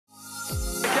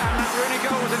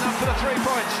for the 3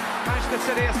 points. Manchester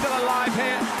City are still alive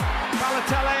here.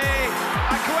 Balotelli,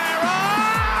 Aguero!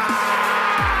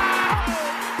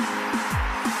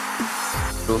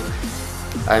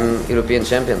 I'm European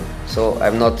champion, so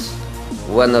I'm not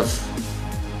one of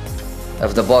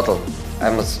the bottle.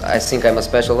 I think I'm a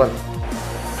special one.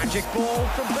 Magic ball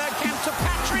from Bergkamp to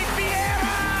Patrick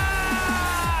Vieira!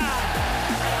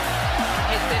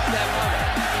 Is this their moment?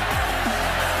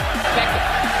 Beckham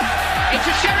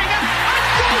into Sheringham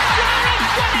and Solskjaer has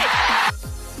won it!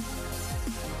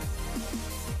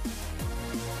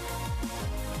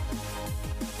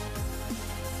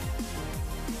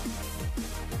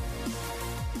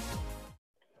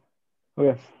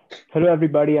 Okay. Hello,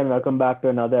 everybody, and welcome back to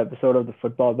another episode of the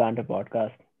Football Banter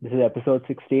Podcast. This is episode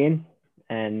 16,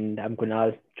 and I'm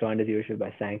Kunal, joined as usual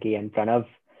by Sanky and Pranav.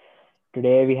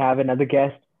 Today, we have another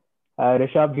guest,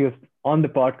 Rishab. He was on the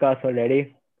podcast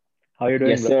already. How are you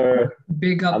doing? Yes, sir.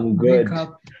 Big up. I'm good. Big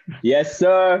up. Yes,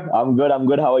 sir. I'm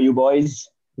good. How are you boys?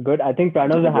 Good. I think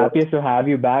Pranav's the happiest to have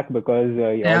you back because you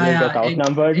always get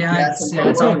outnumbered.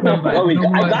 It's outnumbered.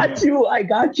 I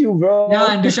got you, bro.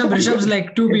 Yeah, and Rishab's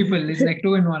like two people. It's like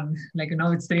 2 in 1. Like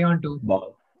now it's 3 on 2.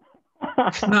 Wow.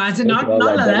 No, as in not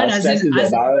like that. As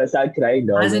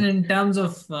in terms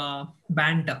of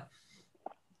banter.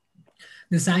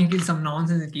 The Sanky is some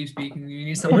nonsense it keeps speaking. You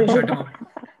need someone to shut him up.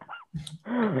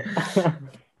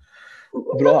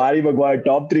 Bro, Harry Maguire,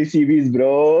 top 3 CVs,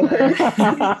 bro.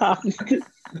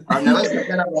 I've never said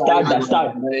that.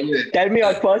 Start. Tell me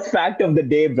your first fact of the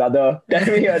day, brother. Tell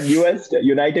me your US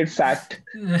United fact.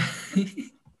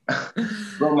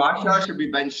 Bro, Martial should be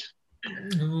benched.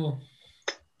 No.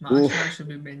 Martial should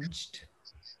be benched.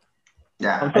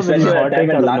 Yeah. Especially at the time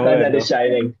when Lacazette is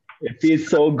shining. It feels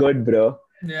so good, bro.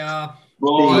 Yeah.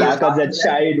 Seeing Lacazette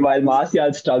shine while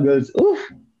Martial struggles.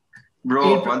 Oof.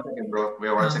 Bro, 1 second, bro.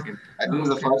 Wait 1 second. I think it's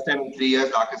the first time in 3 years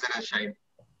Lacazette has shined.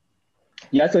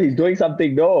 Yeah, so he's doing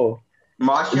something, no.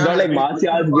 Martial It's not like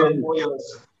Martial's been... 4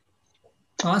 years.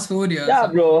 Past 4 years. Yeah,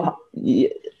 bro.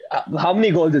 How many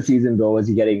goals a season, bro, was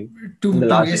he getting in the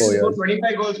last 4 years?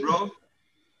 25 goals, bro.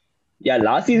 Yeah,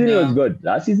 last season he was good.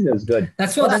 That's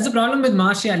the problem with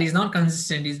Martial. He's not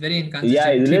consistent. He's very inconsistent.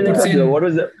 Yeah, he's really inconsistent. What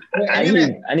was it?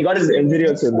 And he got his injury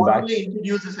also in the back. Only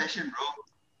introduce the session, bro.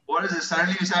 What is this?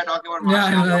 Suddenly you started talking about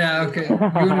Martial. Yeah, okay. You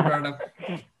brought up.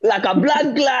 Like a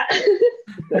blood clot.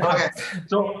 Okay,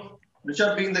 so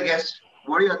Rishab being the guest,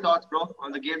 what are your thoughts, bro,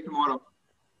 on the game tomorrow?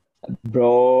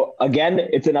 Bro, again,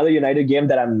 it's another United game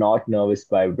that I'm not nervous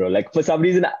by, bro. Like, for some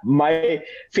reason, my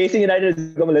facing United has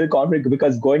become a little conflict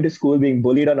because going to school being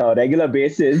bullied on a regular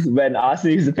basis when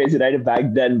Arsenal used to face United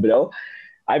back then, bro.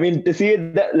 I mean, to see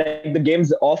the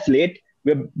games off late,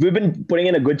 we've been putting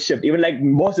in a good shift. Even like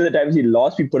most of the times we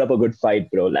lost, we put up a good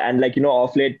fight, bro. And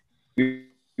off late, we've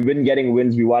been getting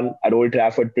wins. We won at Old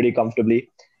Trafford pretty comfortably.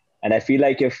 And I feel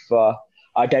like if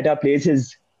Arteta plays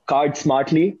his card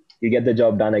smartly, he'll get the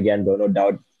job done again, bro. No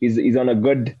doubt. He's on a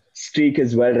good streak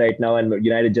as well right now, and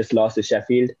United just lost to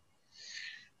Sheffield.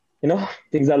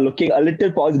 Things are looking a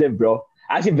little positive, bro.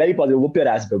 Actually, very positive. Whoop your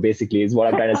ass, bro, basically, is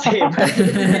what I'm trying to say. Trying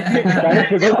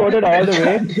to sugarcoat it all the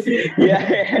way.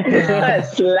 Yeah.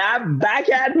 Slap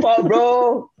backhand,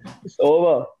 bro. It's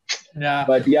over. Yeah.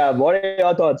 But yeah, what are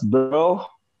your thoughts, bro?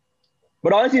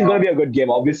 But honestly, it's going to be a good game.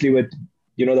 Obviously, with,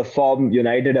 the form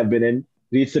United have been in.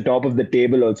 Reached the top of the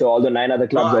table also. All the 9 other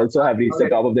clubs also have reached the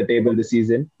top of the table this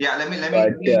season. Yeah, let me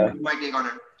my take on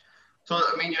it. So,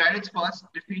 United's first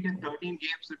defeat in 13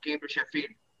 games that came to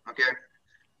Sheffield. Okay.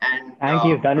 And Thank you.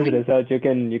 You've done his research. You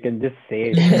can just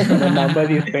say it. The numbers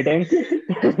he's spitting.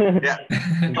 Yeah.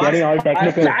 Getting all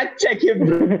technical. Fact check him,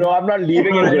 bro. I'm not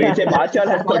leaving him, bro. He said Martial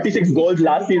had 36 goals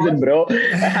last season, bro.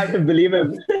 I have to believe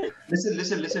him. Listen.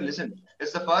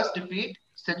 It's the first defeat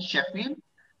since Sheffield,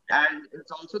 and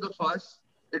it's also the first.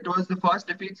 It was the first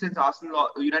defeat since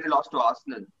United lost to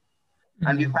Arsenal,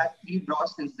 and we've had 3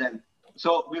 draws since then.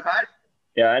 So we've had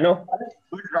I know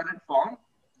a good run in form,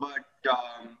 but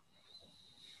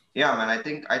yeah, man, I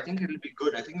think it'll be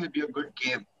good. I think it'll be a good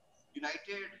game.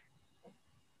 United.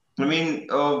 I mean,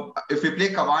 if we play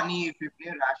Cavani, if we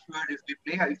play Rashford, if we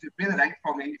play the right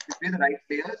formation, if we play the right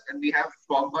players, and we have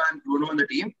Pogba and Bruno on the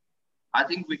team, I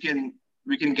think we can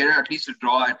get at least a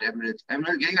draw at Emirates.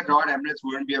 Getting a draw at Emirates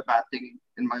wouldn't be a bad thing,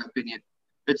 in my opinion.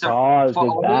 It's bad.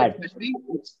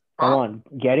 Come on,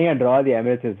 getting a draw at the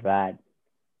Emirates is bad.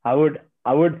 I would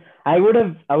have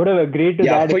agreed to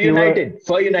that.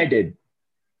 For United.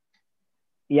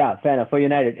 Yeah, fair enough. For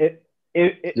United,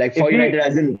 United,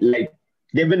 as in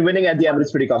they've been winning at the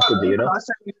Emirates pretty comfortably,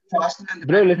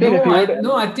 Bro, listen.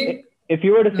 I think. If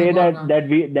you were to say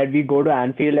that we go to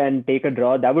Anfield and take a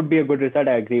draw, that would be a good result.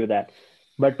 I agree with that.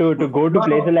 But to go to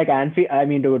places like Anfield, I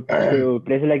mean to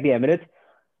places like the Emirates,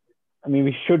 I mean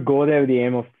we should go there with the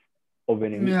aim of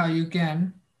winning. Yeah, you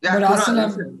can. Yeah, but Arsenal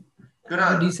have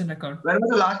Kunal, a decent record. When was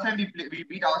the last time we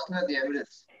beat Arsenal at the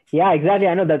Emirates? Yeah, exactly.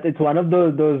 I know that it's one of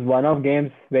those one-off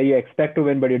games where you expect to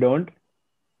win but you don't.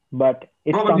 But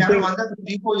it's bro, something. We haven't won that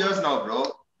for 3-4 years now, bro.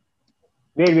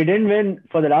 Wait, we didn't win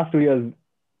for the last 2 years.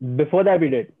 Before that, we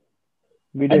did.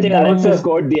 I think Alonso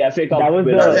scored the FA Cup. That was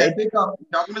the FA Cup.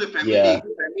 Talking about the Premier League.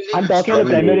 I'm talking about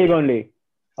the Premier League only.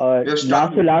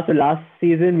 Last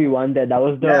season we won that. That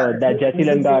was that Jesse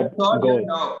Lingard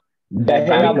goal. De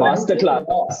Gea masterclass.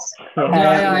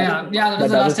 Yeah. That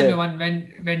was the last time we won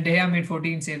when De Gea made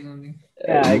 14 saves only.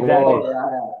 Yeah, exactly.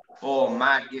 Oh,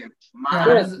 mad game.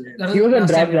 He was in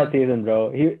drugs that season,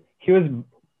 bro. He was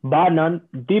bar none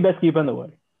the best keeper in the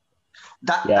world.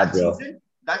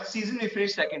 That season we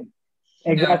finished second.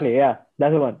 Exactly. Yeah,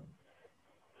 that's the one.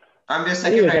 And we're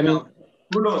second now.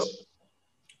 Who knows?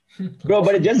 Bro,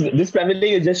 but this Premier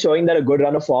League is just showing that a good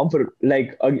run of form for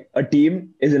like a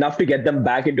team is enough to get them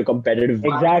back into competitive.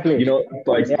 Exactly.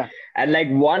 Points. Yeah. And like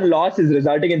one loss is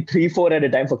resulting in 3-4 at a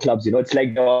time for clubs. It's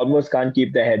like they almost can't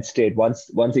keep their head straight.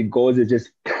 Once it goes, it's just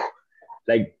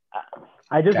like.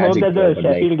 I just hope that the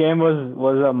Sheffield game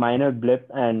was a minor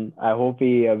blip, and I hope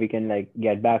we can like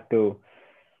get back to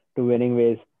winning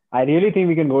ways. I really think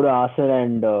we can go to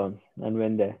Arsenal and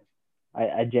win there.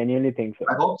 I genuinely think so.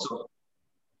 I hope so.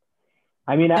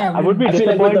 I mean, I would be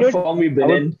disappointed. Like the form we've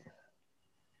been in.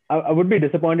 I would be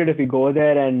disappointed if we go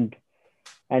there and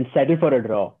settle for a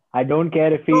draw. I don't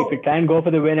care if we try and go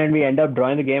for the win and we end up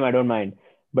drawing the game. I don't mind.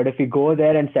 But if we go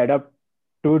there and set up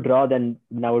to draw, then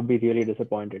I would be really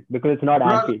disappointed because it's not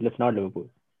Anfield. It's not Liverpool.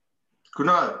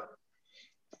 Kunal.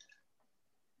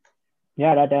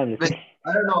 Yeah, that time.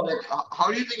 I don't know. Like,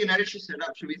 how do you think United should set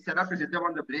up? Should we set up to hit them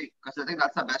on the break? Because I think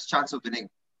that's the best chance of winning.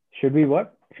 Should we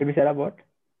what? Should we set up what?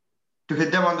 To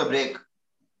hit them on the break.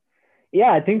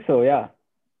 Yeah, I think so. Yeah.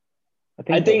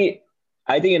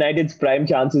 I think United's prime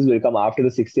chances will come after the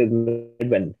 60th minute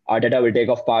when Arteta will take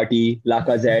off Partey,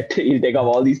 Lacazette, he'll take off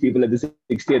all these people at the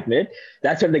 60th minute.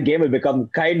 That's when the game will become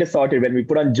kind of sorted. When we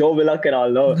put on Joe Willock and all,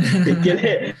 no,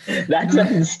 that's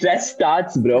when stress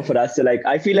starts, bro, for us. So like,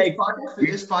 I feel like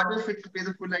is Partey fit to play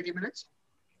the full 90 minutes?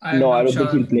 I don't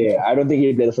think he'll play. I don't think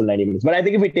he'll play the full 90 minutes. But I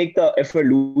think if we're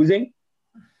losing,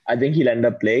 I think he'll end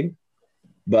up playing.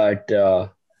 But I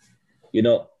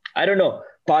don't know.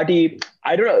 Partey,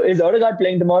 I don't know. Is Odegaard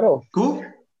playing tomorrow? Who?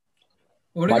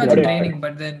 Odegaard's training,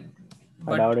 but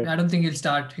I don't think he'll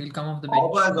start. He'll come off the bench.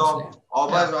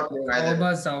 Auba's not playing either.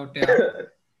 Auba's out, yeah.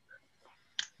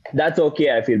 That's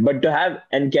okay, I feel. But to have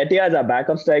Nketiah as a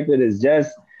backup striker is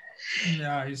just...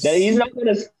 Yeah, he's not going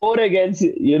to score against,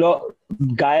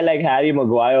 guy like Harry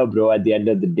Maguire, bro, at the end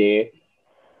of the day.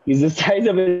 He's the size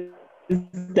of his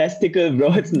testicle,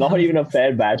 bro. It's not even a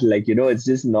fair battle. Like, it's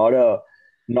just not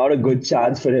a good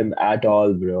chance for him at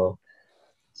all, bro.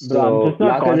 So, I'm just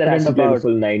not confident about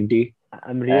full 90.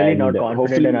 I'm really not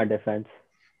confident in our defense.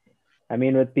 I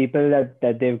mean, with people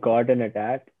that they've got in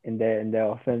attack in their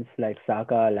offense, like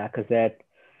Saka, Lacazette,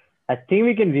 I think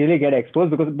we can really get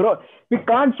exposed because, bro, we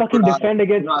can't fucking defend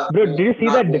against. Bro, did you see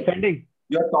that defending?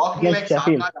 You're talking like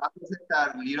Saka,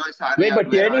 Lacazette, Leroy Sané. Wait,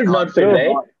 but Tierney is not fit,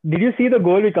 right? Did you see the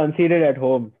goal we conceded at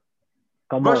home?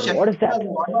 Come on, what is that?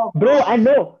 Bro, and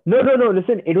no.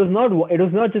 Listen, it was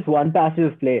not just one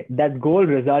passage of play. That goal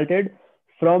resulted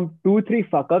from 2-3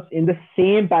 fuck-ups in the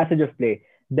same passage of play.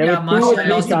 There were 2 or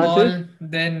 3 chances.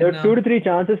 There were 2 to 3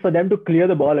 chances for them to clear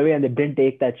the ball away, and they didn't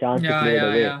take that chance to clear it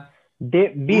away. Yeah.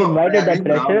 We invited that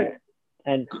pressure,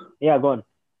 and go on.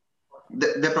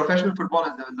 The professional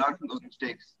footballers, they will learn from those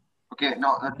mistakes. Okay,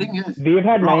 now the thing is, we've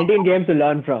had 19 games to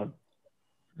learn from.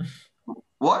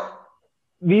 What?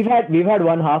 We've had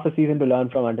one half a season to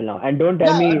learn from until now, and don't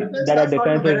tell me that our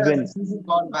defense has been.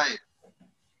 Gone by.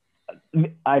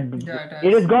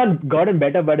 It has gotten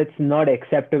better, but it's not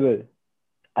acceptable.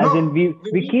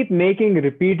 We keep making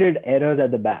repeated errors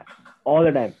at the back all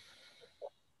the time.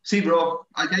 See, bro,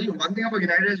 I'll tell you one thing about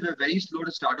United is we're very slow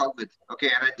to start off with. Okay,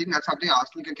 and I think that's something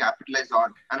Arsenal can capitalize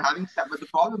on. And but the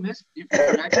problem is, if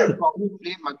United will probably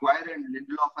play Maguire and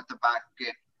Lindelof at the back,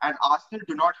 okay, and Arsenal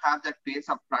do not have that pace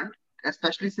up front,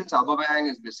 especially since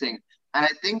Aubameyang is missing. And I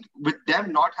think with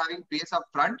them not having pace up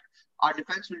front, our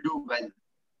defense will do well.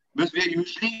 Because we are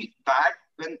usually bad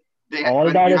when they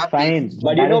that is fine.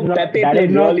 But Pepe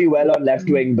played really well on left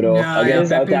wing, bro. Against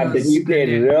Southampton. He played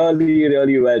really,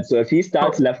 really well. So if he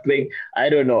starts left wing, I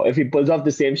don't know. If he pulls off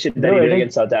the same shit that he did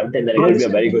against Southampton, then it will be a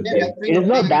very good thing. It's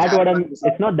not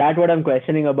that what I'm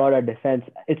questioning about our defense.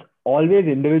 It's always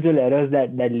individual errors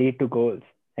that lead to goals.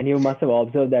 And you must have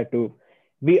observed that too.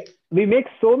 we make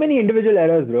so many individual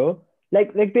errors, bro.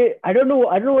 Like they, I don't know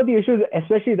what the issue is,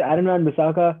 especially the Aaron and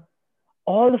Bissaka.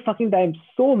 All the fucking time,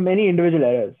 so many individual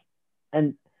errors,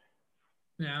 and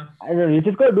yeah, I don't know. You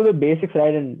just gotta do the basics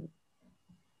right and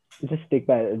just stick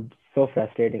by it. It's so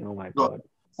frustrating. Oh my god.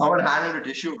 Someone handled a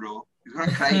tissue, bro. He's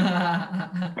gonna cry.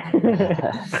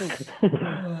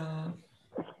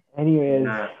 Anyways.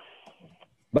 Yeah.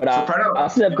 But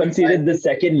Arsenal have conceded the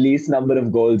second least number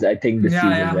of goals, I think, this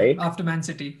season, right? After Man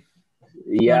City.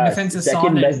 Yeah,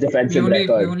 second best defensive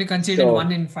record. We only conceded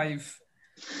 1 in 5.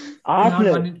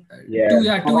 Arsenal. 2 in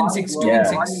 6. 2 in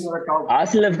 6.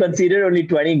 Arsenal have conceded only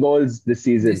 20 goals this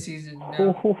season.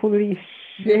 Yeah. Holy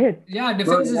shit. Yeah,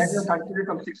 defense is... conceded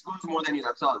from 6 goals more than you,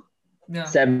 that's all. Yeah.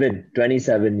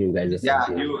 27 you guys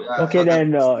are okay,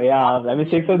 then, I mean,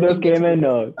 6 of those came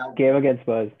against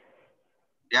Spurs.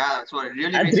 Yeah, that's what it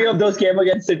really and 3 of those came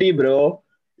against City, bro.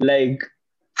 Like,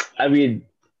 I mean,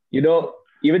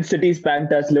 even City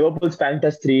spanked us, Liverpool spanked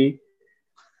us 3,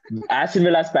 Aston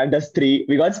Villa spanked us 3.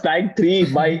 We got spanked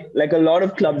 3 by like a lot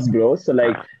of clubs, bro. So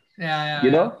like,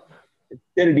 it's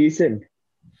still decent.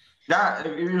 Yeah,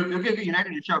 if you look at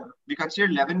United, Rishab, we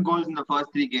conceded 11 goals in the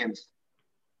first 3 games.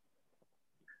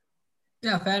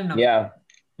 Yeah, fair enough. Yeah,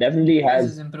 definitely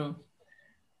has improved.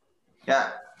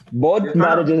 Yeah. Both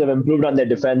managers have improved on their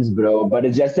defense, bro. But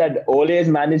it's just that Ole has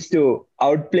managed to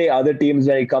outplay other teams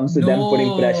when it comes to them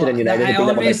putting pressure and United hitting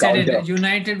them on the counter.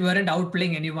 United weren't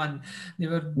outplaying anyone. They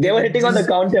were hitting on the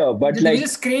counter, but they were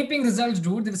just scraping results,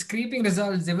 dude. They were scraping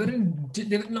results. They were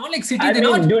not like City. They're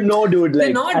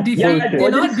not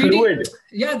beating.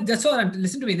 Yeah, that's all.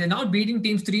 Listen to me. They're not beating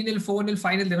teams 3-0, 4-0,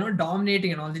 5-0. They're not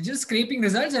dominating and all. They're just scraping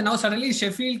results. And now suddenly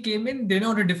Sheffield came in. They know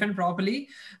how to defend properly.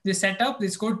 They set up. They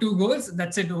scored 2 goals.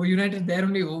 That's it. United, they're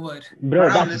only over. Bro,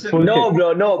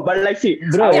 no. But like, see,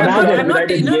 bro, I'm not.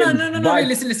 No. Wait,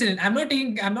 listen. I'm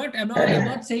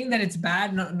not saying that it's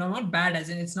bad. No, not bad. As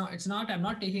in, it's not. I'm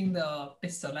not taking the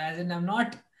pistol. As in, I'm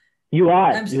not. You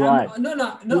are.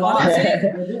 No.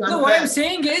 What I'm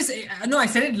saying is, I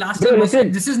said it last time.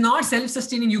 This is not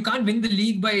self-sustaining. You can't win the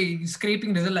league by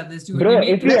scraping result like this. Bro,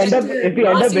 if we end up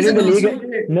winning the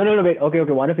league, no, wait. Okay.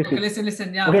 One of you speak.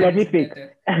 Listen. Yeah. Okay, let me speak.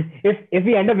 If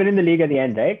we end up winning the league at the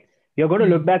end, right? You're going to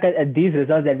look back at these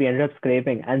results that we ended up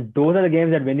scraping, and those are the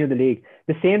games that win you the league.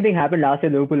 The same thing happened last year,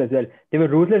 Liverpool as well. They were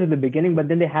ruthless at the beginning, but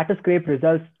then they had to scrape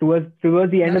results towards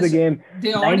the end of the game.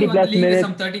 They already won the league with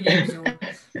some 30 games.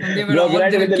 And they were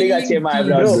United win the league, I shave my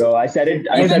eyebrows, bro. I said it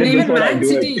before I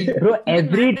do it. Bro,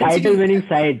 every title-winning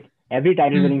side.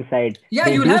 Yeah,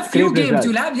 you'll have few games.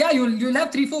 You'll have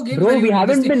 3-4 games. Bro, we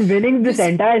haven't been winning this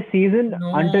entire season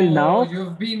until now.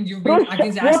 You've been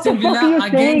against Aston Villa,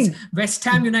 against West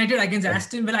Ham United, against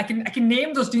Aston Villa. I can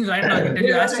name those teams right now. I can tell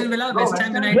you Aston Villa, West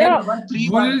Ham United,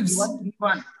 Wolves.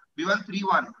 We won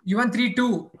 3-1. You won 3-2.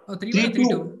 Oh,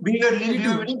 3-2. We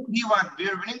were winning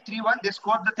 3-1. They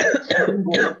scored the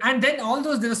goal. And then all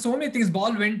those, there were so many things.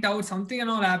 Ball went out, something and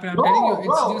all happened. I'm telling you,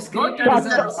 it's just great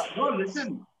results. Bro,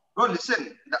 listen. I'm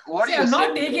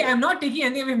not taking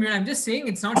any of it. I'm just saying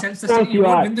it's not self-sustaining. You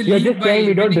won't win the league. You're just saying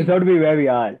we don't deserve to be where we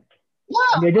are.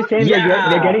 Yeah. You're just saying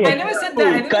we're getting it. I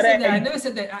never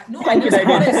said that. No, I never said that.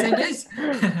 All I said is,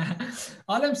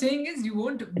 all I'm saying is you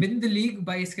won't win the league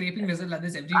by scraping results like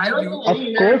this every time. Of course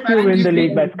you win the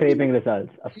league by scraping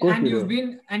results. Of course you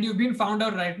do. And you've been found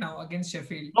out right now against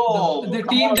Sheffield. The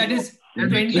team that is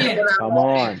 20th. Come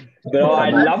on. Bro,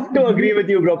 I'd love to agree with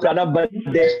you, bro, Pranav, but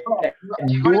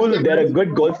they're a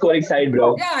good goal scoring side,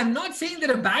 bro. Yeah, I'm not saying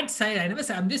they're a bad side. I never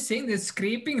said. I'm just saying they're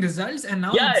scraping results, and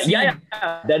now yeah.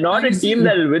 They're not a team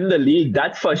that'll win the league.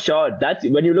 That's for sure. That's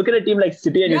when you look at a team like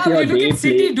City and you see how they play. Look at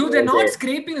City, dude. They're not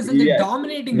scraping results. They're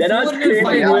dominating. They're not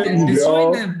scraping wins,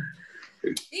 destroying them.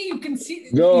 Hey, you can see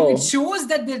it shows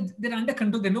that they're under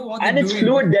control. They know what they're doing. And it's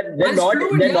fluid. They're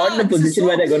not in a position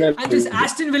where they're gonna. And this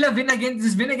Aston Villa win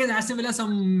against Aston Villa,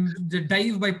 some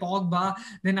dive by Pogba.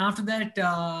 Then after that,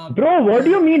 bro, what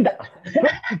do you mean?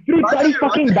 Every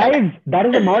fucking dives. That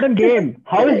is a modern game.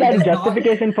 How is that a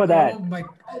justification for that? Oh my.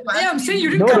 Yeah, I'm saying you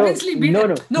didn't convincingly beat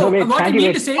it. No, what I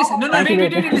need to say is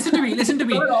wait, listen to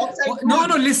me. No,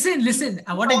 listen.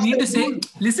 What I need to say,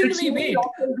 listen to me,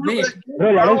 wait.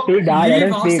 Bro,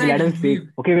 let him speak.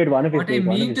 Okay, wait, one of you What I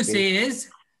mean to say is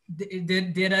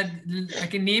there are, I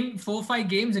can name 4-5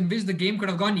 games in which the game could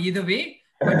have gone either way,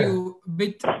 but you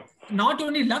with not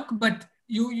only luck, but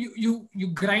you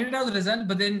grinded out the result,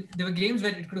 but then there were games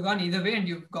where it could have gone either way and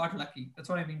you got lucky. That's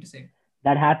what I mean to say.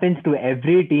 That happens to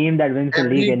every team that wins the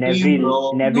Every league in team,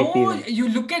 bro. every No, season. you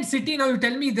look at City now. You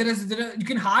tell me you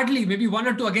can hardly maybe 1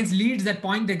 or 2 against Leeds. That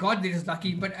point they got, they just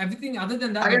lucky. But everything other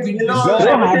than that, they've Against been Villa, Bro, Bro,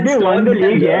 ever have since they won the Stones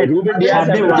league and yet? Ruben Have Diaz Have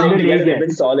they have been won playing the together, league they've yet?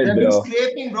 been solid, they've been bro.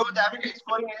 scraping, bro. They haven't been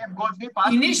scoring any goals. They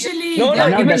past initially, No, yeah,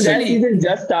 even their initially. season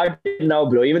just started now,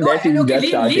 bro. Even No, their season okay, just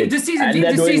leave started. this season. And Leave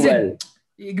they're this doing season. well.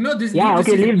 Ignore this. Yeah, Leave this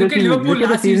okay, season. leave Look this at season. Liverpool Look at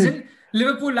the last season. season.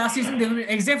 Liverpool last season,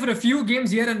 except for a few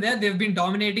games here and there, they've been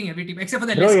dominating every team except for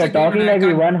the Bro, Leicester you're game. talking And I like we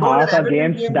can't. won Bro, half the our Everton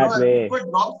games game, that bro. way. Pickford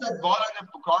drops that ball on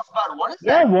the crossbar. What is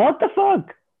Yeah, that? what the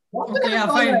fuck? What the Okay, hell yeah, is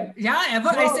all fine. that? Yeah, ever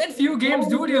I Bro, said few games,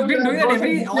 bro, dude. You've been doing that bro,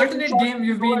 every some deflection alternate shots game.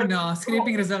 You've throw been it.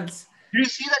 scraping results. Did you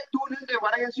see that 2-0 they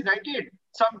won against United?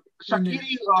 Some Mm.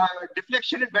 Shaqiri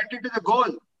deflection it went into the goal.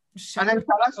 Shit. And then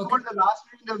Salah Okay. scored the last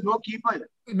minute. There was no keeper.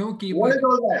 No What keeper. is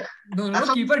all that? No That's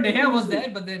what keeper. I'm De Gea was saying. there,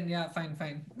 but then yeah, fine.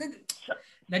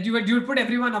 That you would put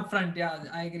everyone up front. Yeah,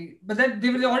 I agree. But then they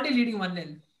were already leading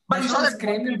 1-0. But you That's saw not that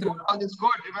scraping 1-0 through. goal how they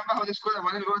scored. Remember how they scored that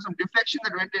 1-0 goal? Some deflection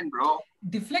that went in, bro.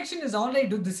 Deflection is all right,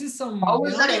 dude. This is some. How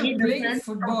is that any playing different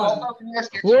from football. Pogba winning a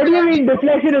sketchy What do you penalty, mean bro?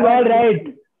 deflection is all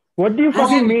right? What do you As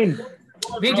fucking in- mean?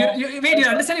 Wait, Bro. you're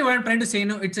understanding what I'm trying to say?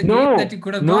 No, it's a No, game that it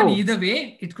could have no. gone either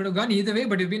way. It could have gone either way,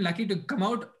 but you've been lucky to come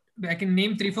out. I can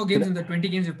name 3-4 games in the 20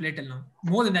 games you've played till now.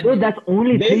 More than that. Bro, maybe. that's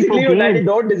only 3-4 Basically, United games.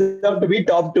 don't deserve to be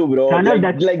top 2, bro. Pranav,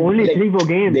 that's only 3-4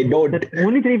 games. They don't. That's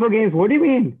only 3-4 games. What do you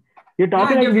mean? You're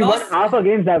talking and like you've we won lost- half our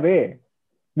games that way.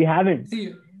 We haven't.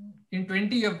 See, in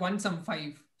 20 you've won some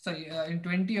 5. Sorry, in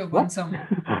 20 you've won What? some.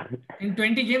 In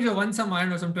 20 games you've won some, I don't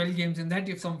know, some 12 games. In that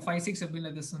you've some 5-6 have been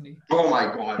like this only. Oh my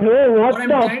god. Hey, What what I'm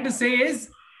the? trying to say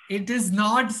is, it is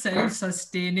not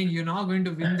self-sustaining. You're not going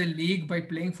to win the league by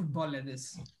playing football like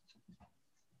this.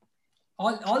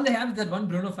 All they have is that one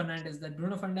Bruno Fernandes. That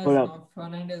Bruno Hold up.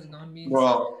 Fernandes gone means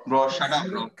Bro, shut up,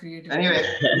 bro. creative. Anyway,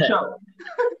 Rishab.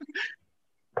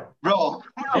 Bro,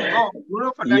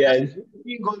 Bruno Fernandes Yes. scored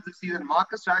 15 goals this season.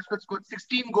 Marcus Rashford scored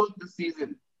 16 goals this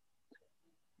season.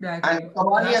 Yeah, And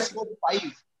Cavani has scored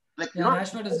 5. Like, Yeah,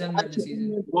 Rashford has done well this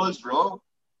season. Goals, bro.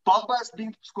 Pogba has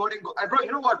been scoring goals. And bro,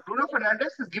 you know what? Bruno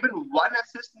Fernandes has given 1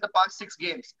 assist in the past 6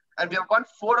 games. And we have won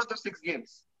 4 of the 6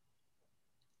 games.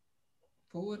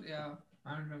 4, yeah.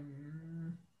 I don't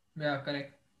know. Yeah,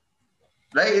 correct.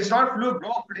 Right? It's not fluke,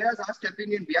 bro. Players are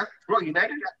stepping in. We have, bro,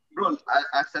 United, bro,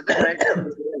 I said that right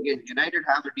again. United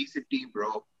have a decent team,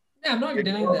 bro. Yeah, I'm not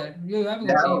denying that. You have a They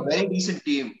good have a team. very decent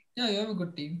team. Yeah, you have a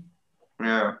good team.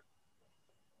 Yeah.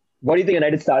 What do you think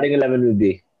United starting 11 will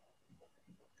be?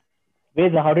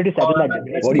 Wait, how did you settle that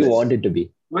debate? What do you want it to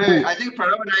be? Wait, I think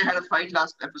Pranav and I had a fight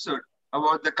last episode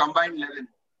about the combined 11.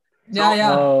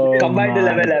 Yeah. Oh, Combined my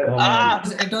 11.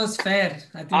 God. It was fair.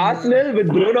 I think. Arsenal with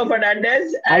Bruno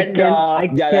Fernandes I and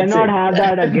cannot have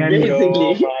that again, bro.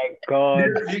 Oh Basically. my God.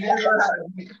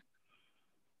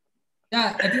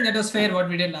 Yeah, I think that was fair what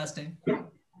we did last time.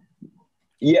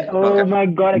 Yeah. Oh my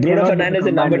God. I Bruno cannot Fernandes do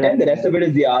is number 10. The rest of it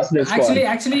is the Arsenal squad.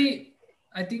 Actually,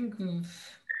 I think.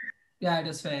 Yeah, it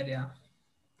was fair. Yeah.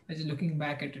 I just looking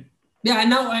back at it. Yeah,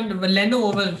 and Leno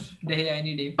over De Gea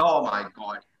any day. Oh my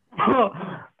god.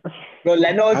 Bro,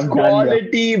 Leno's I'm done,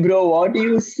 quality, bro. What are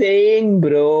you saying,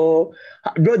 bro?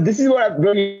 Bro, this is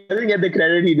bro, he doesn't get the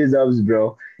credit he deserves,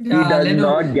 bro. Yeah, he does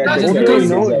Leno- not get No, the just credit because- he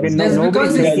no, deserves. Just nobody's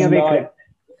because He taking does away not. credit.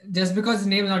 Just because his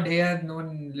name is not De Gea, no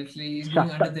one literally is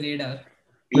going under the radar.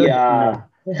 Yeah.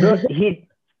 Bro,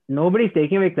 nobody's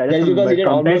taking away credit Just from him, because he but did compared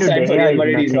almost to sign De for Gea, Real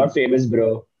Madrid, he's not nothing. famous,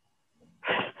 bro.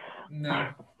 No.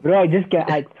 Bro, I just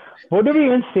can't. What do we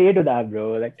even say to that,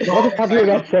 bro? Like, what the fuck are you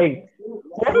guys saying?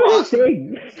 What are you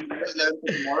saying?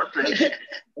 Tomorrow prediction.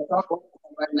 That's not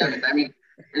combined 11. I mean,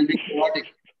 it'll be chaotic.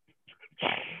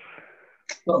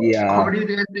 So, Yeah. How do you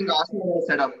guys think Arsenal will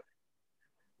set up?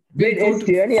 Wait, is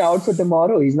Tierney out for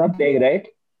tomorrow? He's not playing, right?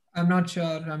 I'm not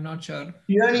sure.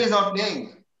 Tierney is not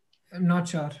playing.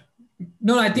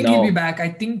 No, I think No. he'll be back.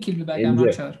 I'm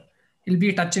not sure. He'll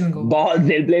be touch and go. Balls,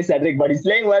 they'll play Cedric, but he's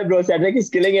playing well, bro. Cedric is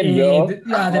killing it,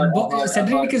 bro.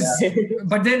 Cedric is.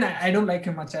 But then I don't like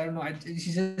him much. I don't know.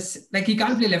 He's just like he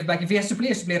can't play left back. If he has to play, he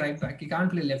has to play right back. He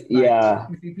can't play left back. Yeah.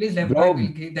 If he plays left Bro.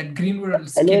 back, that Greenwood will And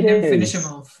skin it him, is. finish him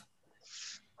off.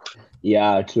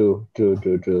 Yeah, true.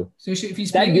 So if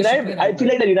he's That playing, he should United, play I right feel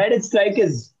back. like the United strike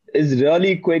is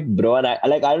really quick, bro. And I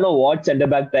don't know what centre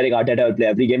back pairing Arteta will play.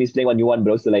 Every game he's playing on new one,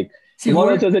 bro. So like See,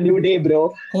 tomorrow also is a new day,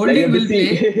 bro. Holding you have to will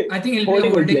see- play. I think he'll play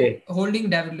Holding will play. holding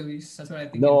David Luiz. That's what I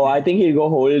think. No, he'll I think he'll go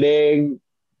Holding,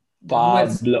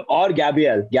 else? Pablo, or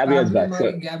Gabriel. Gabriel's back.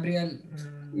 So, Gabriel.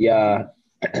 yeah.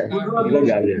 It'll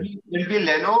Gabriel. be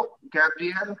Leno,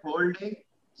 Gabriel, Holding,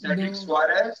 Cedric No.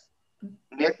 Suarez,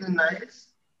 Nathan Niles,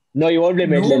 No, he won't play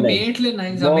No Maitland-Niles.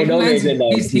 Maitland-Niles. No,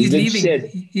 Maitland-Niles. He's been leaving. shit.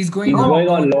 He's going He's going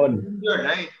on loan. loan. Good,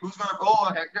 right? Who's gonna go?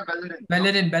 Hector Bellerin.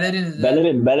 Bellerin is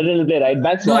there. Bellerin will play right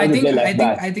back. No, Suarez will play left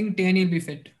back. I think Tierney will be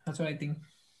fit. That's what I think.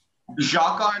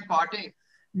 Xhaka and Partey.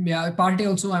 Yeah, Partey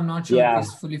also. I'm not sure Yeah. if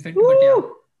he's fully fit, but yeah.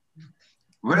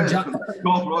 Where is no,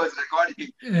 bro? It's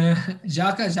recording.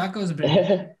 Xhaka was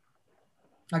brilliant.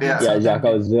 Yeah,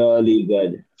 Xhaka was really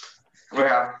good.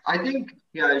 Yeah, I think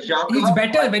Xhaka. He's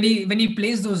better when he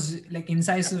plays those like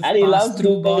incisive And he loves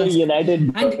through balls. United.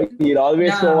 And He'll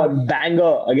always score a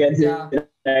banger against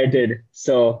United.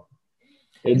 So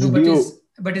it's due.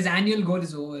 But his annual goal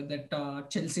is over. That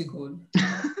Chelsea goal.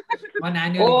 One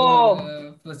annual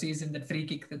goal per season. That free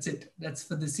kick. That's it. That's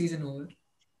for the season over.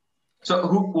 So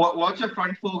what's your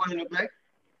front four going to look like?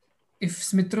 If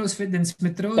Smith Rowe's fit, then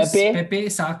Smith Rowe, Pepe,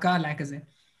 Saka, Lacazette.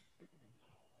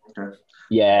 Okay.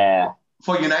 Yeah.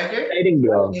 For United, Exciting,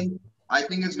 bro. I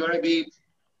think it's going to be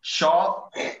Shaw,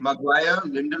 Maguire,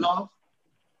 Lindelof,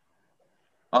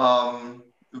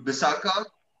 Bissaka,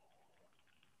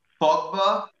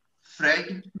 Pogba,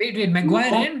 Fred. Wait,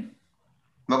 Maguire and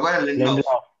Lindelof.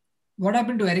 What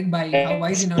happened to Eric Bailly?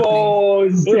 Why is he not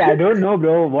playing? Hey, I don't know,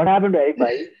 bro. What happened to Eric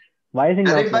Bailly? Why isn't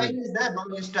he Eric not Bailly is there, bro.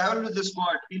 He's traveled with the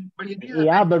squad.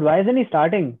 But why isn't he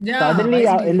starting? Yeah, Suddenly,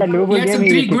 in the Liverpool he had game, some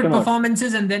three he good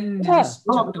performances and then just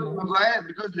Maguire,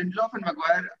 because Lindelof and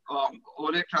Maguire,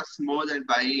 Ole trusts more than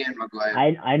Bailly and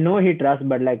Maguire. I know he trusts,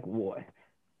 but like, what?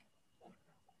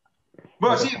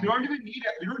 Bro, see, we don't need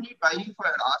Bailly for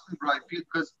Arsenal, bro. I feel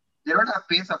because they don't have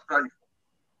pace up front.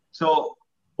 So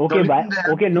okay, fine.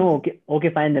 Then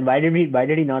why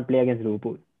did he not play against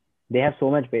Liverpool? They have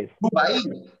so much pace.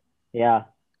 Bailly. Yeah.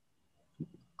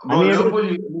 Bro,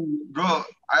 Liverpool, bro,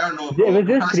 I don't know. Bro. It was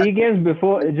just 3 games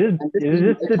before. It was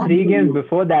just the 3 games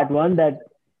before that one that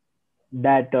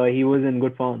he was in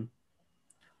good form.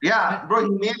 Yeah, bro, he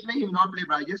may play, he will not play,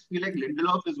 but I just feel like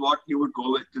Lindelof is what he would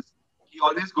go with. Because he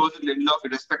always goes with Lindelof,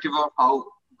 irrespective of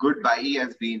how good Bailly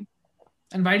has been.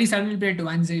 And why did he suddenly play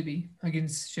Tuanzebe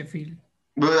against Sheffield?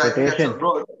 Bro,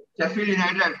 Sheffield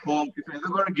United at home. If you're ever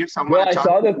going to give someone a chance. I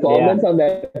saw the comments on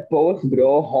that post,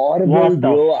 bro. Horrible,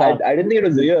 bro. I didn't think it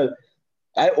was real.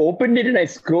 I opened it and I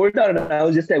scrolled down and I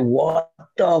was just like, what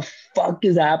the fuck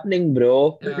is happening,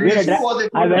 bro? I went to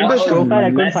his profile. I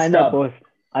couldn't find that post.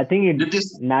 I think it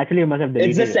naturally must have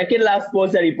deleted. It's the second last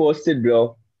post that he posted,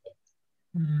 bro.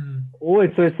 Oh,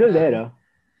 so it's still there, huh?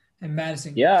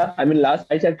 Embarrassing. Yeah, I mean, last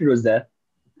I checked, it was there.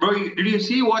 Bro, did you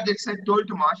see what they told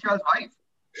to Martial's wife?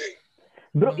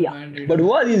 Bro, But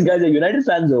who are these guys? Are United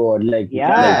fans or what? Like,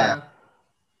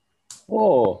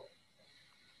 oh.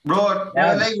 Bro,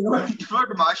 they're like, you know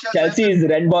to Martial. Chelsea is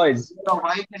red boys. You're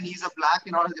white and he's a black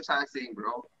and all this kind of saying,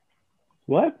 bro.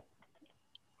 What?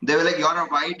 They were like, you're a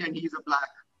white and he's a black.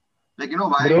 Like, you know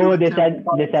why? Bro, they said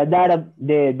that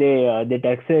they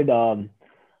texted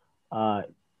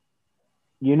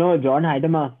you know John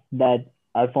Heidema, that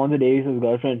Alphonso Davies'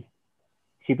 girlfriend.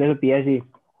 She plays for PSG.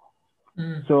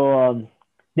 So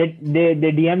they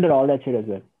DM'd her all that shit as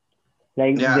well.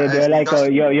 Like they're like,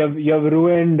 you've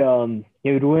ruined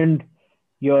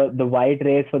the white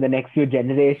race for the next few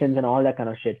generations and all that kind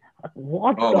of shit.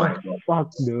 What the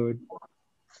fuck, dude?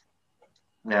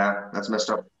 Yeah, that's messed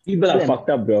up. People are fucked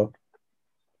up, bro.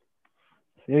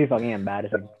 It's really fucking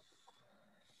embarrassing.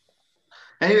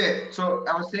 Anyway, so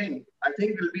I was saying, I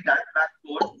think it'll be that back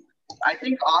four. I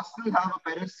think Arsenal have a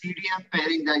better CDM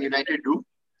pairing than United do.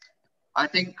 I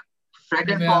think Fred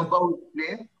and Pogba will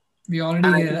play. We already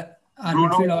our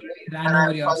midfield already ran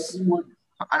over yours. And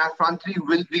our front three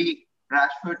will be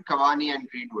Rashford, Cavani, and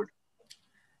Greenwood.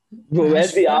 Bro,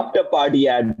 where's the after party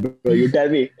at, bro? You tell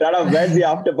me. Pranav, where's the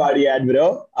after party at,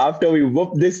 bro? After we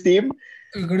whoop this team,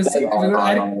 we go to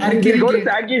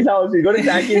Sanky's house. We go to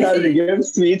Sanky's house. We give him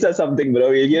sweets or something,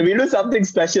 bro. We do something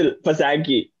special for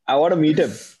Sanky. I want to meet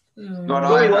him. We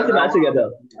watch the match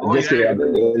together. Just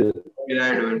kidding.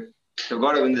 United. So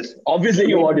got to win this. Obviously,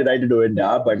 you want United to win,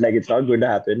 but like it's not going to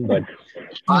happen. But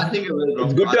I think it will, bro.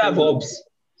 It's good to have hopes.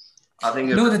 I think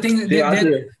the thing they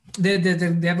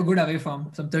have a good away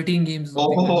form. Some 13 games.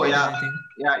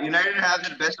 Yeah, United have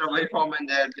the best away form in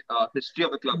their history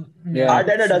of the club. Yeah.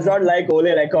 Arteta does not like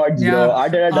Ole records, bro.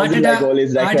 Arteta doesn't like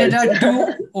Ole's records.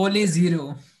 Arteta 2, Ole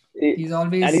 0. He's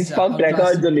always and he's fucked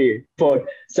records only. For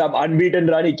some unbeaten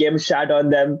run, he came shot on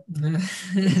them.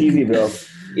 It's easy, bro.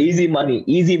 Easy money.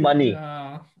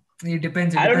 It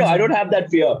depends. I don't know. I don't have that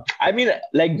fear. I mean,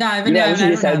 like, obviously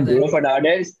they signed Bruno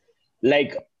Fernandes.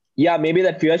 Like, yeah, maybe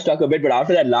that fear stuck a bit, but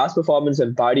after that last performance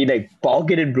on Party, like,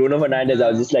 pocketed Bruno Fernandes, I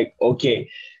was just like, okay,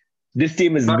 this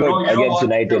team is good against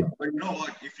United. But you know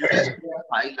what? If you just play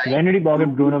a highlight, when did he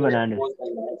pocket Bruno Fernandes?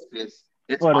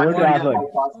 It's Oh, Old unreal Trafford. how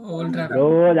fast- Old Trafford.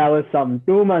 Bro, that was some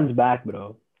 2 months back,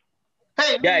 bro.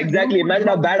 Hey, Yeah, exactly. Imagine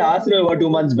how bad Arsenal were 2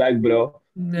 months back, bro.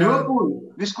 Yeah. Liverpool.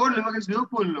 We scored against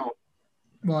Liverpool, no.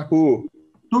 What? Who?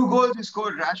 2 goals we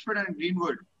scored, Rashford and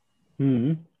Greenwood.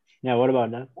 Yeah, what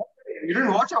about that? You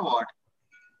didn't watch or what?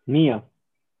 Mia.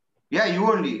 Yeah, you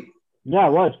only. Yeah,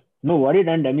 what? No, what did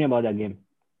you tell me about that game?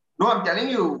 No, I'm telling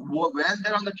you, where's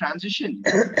there on the transition?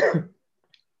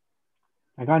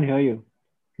 I can't hear you.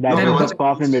 That No, was once a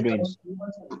cough in between.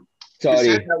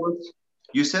 Sorry.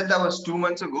 You said that was 2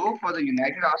 months ago for the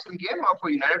United Arsenal game or for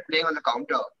United playing on the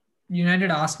counter?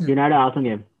 United Arsenal. United Arsenal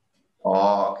game.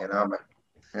 Oh, okay, now man.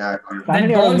 Yeah, That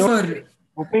Finally, I ball was for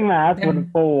hoping my ass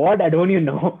for what? I don't even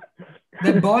know.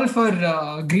 that ball for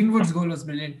Greenwood's goal was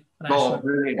brilliant. oh, Rashford.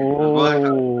 brilliant.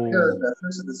 Oh. The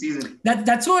first of the season.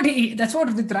 That's what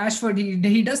with Rashford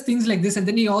he does things like this, and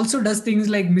then he also does things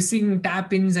like missing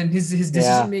tap-ins, and his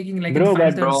decision making like Bro, in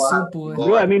five but- times so poor.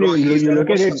 Bro, I mean, he's you the look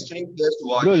at most it. frustrating place to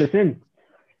watch. Bro, listen.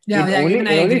 Even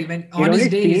I agree. When It on only his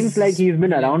day, seems like he's been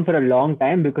brilliant. around for a long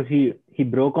time because he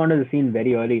broke onto the scene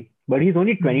very early. But he's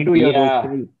only 22 years old Yeah.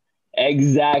 still.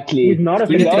 Exactly. He's not a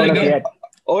He's finished not product a- yet.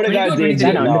 Odegaard's 22 or age 23.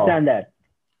 I can now. understand that.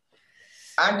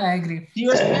 And I agree. he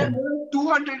has played more than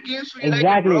 200 games for United,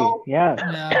 Exactly. bro. Yeah.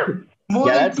 Yeah, More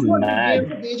Yeah, than that's 200 mad.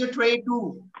 games at the age of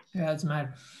 22. yeah, it's mad.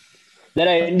 There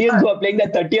are Indians who are playing the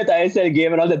 30th ISL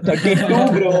game and all the 32,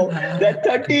 bro. They're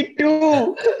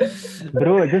 32.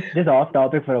 Bro, just off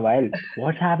topic for a while.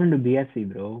 What's happened to BFC,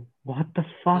 bro? What the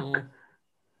fuck? Oh,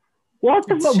 What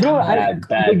the It's fuck, bro? shambles.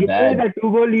 They gave Bad. away that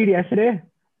 2-goal lead yesterday.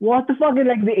 What the fuck? In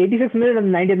like the 86th minute and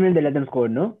the 90th minute, they let them score,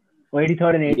 no? Or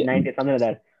 83rd and 90th, something like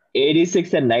that.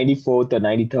 86th and 94th or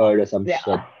 93rd or some Yeah.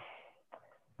 shit.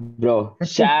 Bro,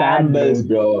 That's so sad, shambles,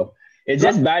 bro. It's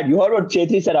just bad. You heard what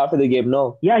Chetri said after the game,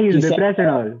 no? Yeah, he's He said- depressed and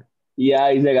all.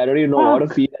 Yeah, he's like, I don't even know what to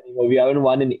Fuck. feel anymore. We haven't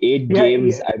won in 8 Yeah,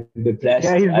 games. yeah. I'm depressed.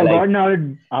 Yeah, he's I like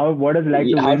forgotten how what it's like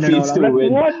to how win it and feels all. to I'm like,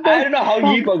 win. what the I don't know how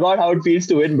he fuck? forgot how it feels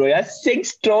to win, bro. Yeah,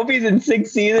 6 trophies in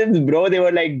 6 seasons, bro. They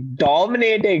were like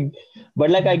dominating.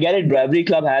 But like, I get it, bro. Every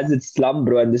club has its slump,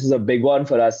 bro. And this is a big one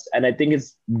for us. And I think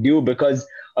it's due because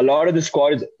a lot of the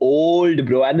squad is old,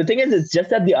 bro. And the thing is, it's just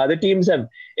that the other teams have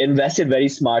invested very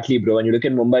smartly, bro. When you look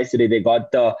at Mumbai City, they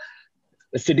got the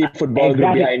City football group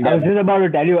Exactly. behind I was them. just about to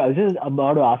tell you. I was just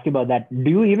about to ask you about that. Do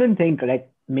you even think like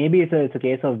maybe it's a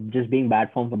case of just being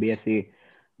bad form for BFC,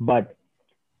 but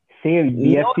say No,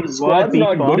 BFC the was squad's peak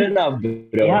not form? good enough,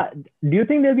 bro. Yeah. Do you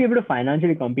think they'll be able to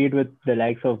financially compete with the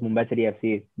likes of Mumbai City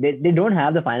FC? They don't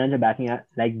have the financial backing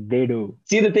like they do.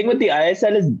 See, the thing with the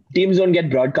ISL is teams don't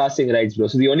get broadcasting rights, bro.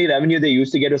 So the only revenue they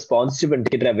used to get was sponsorship and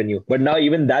ticket revenue. But now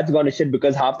even that's gone to shit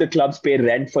because half the clubs pay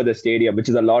rent for the stadium, which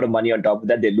is a lot of money on top of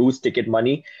that. They lose ticket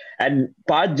money. And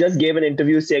Parth just gave an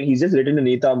interview saying he's just written to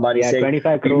Neeta Ambani Yeah, saying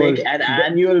 25 we crores. make an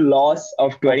annual loss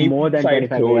of 25 more than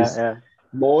 25 crores. Yeah.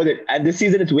 More than, and this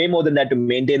season it's way more than that to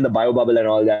maintain the bio bubble and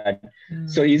all that.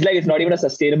 So he's like, it's not even a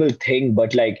sustainable thing,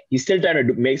 but like he's still trying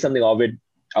to make something of it.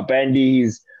 Apparently,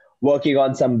 he's working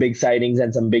on some big signings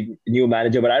and some big new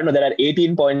manager. But I don't know. There are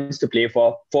 18 points to play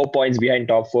for, 4 points behind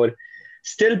top 4.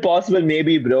 Still possible,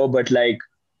 maybe, bro. But like,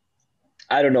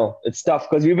 I don't know. It's tough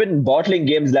because we've been bottling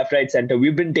games left, right, center.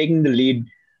 We've been taking the lead.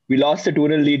 We lost a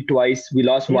 2-0 lead twice. We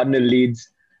lost 1-0 leads.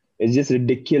 It's just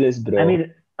ridiculous, bro.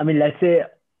 I mean, let's say,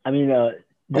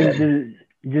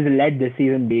 just let this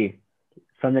season be.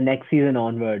 From the next season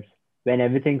onwards, when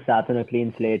everything starts on a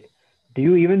clean slate, do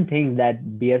you even think that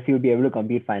BFC would be able to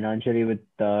compete financially with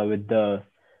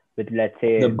let's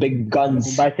say the big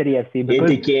guns, Mumbai City FC? Because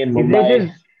 80K in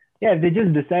Mumbai. if they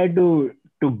just decide to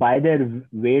buy their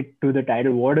way to the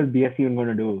title, what is BFC even going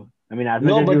to do? I mean,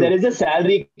 there is a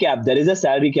salary cap. There is a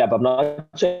salary cap. I'm not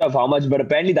sure of how much, but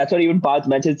apparently that's what even Parth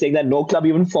mentioned, saying that no club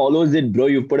even follows it, bro.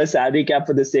 You put a salary cap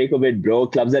for the sake of it, bro.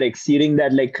 Clubs are exceeding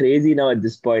that like crazy now at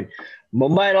this point.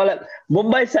 Mumbai and all that.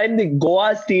 Mumbai signed the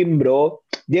Goa's team, bro.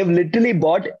 They've literally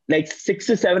bought like 6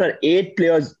 to 7 or 8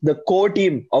 players. The core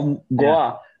team of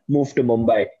Goa moved to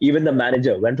Mumbai. Even the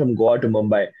manager went from Goa to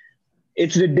Mumbai.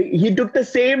 It's ridiculous. He took the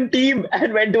same team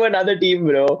and went to another team,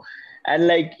 bro. And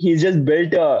like he's just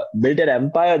built an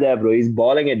empire there, bro. He's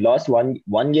balling it. Lost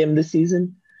one game this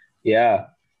season. Yeah.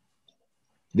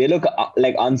 They look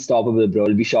like unstoppable, bro.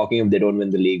 It'll be shocking if they don't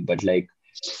win the league. But like,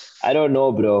 I don't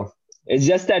know, bro. It's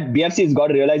just that BFC's got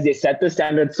to realize they set the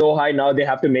standard so high now they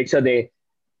have to make sure they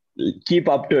keep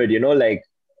up to it, you know, like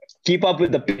keep up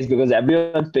with the pace because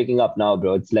everyone's picking up now,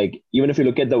 bro. It's like, even if you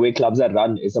look at the way clubs are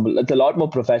run, it's a lot more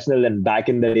professional than back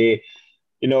in the day,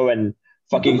 you know, when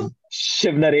fucking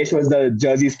Shiv Naresh was the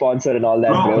jersey sponsor and all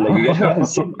that, bro. Like, you get what I'm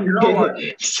saying? You know what?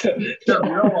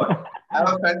 I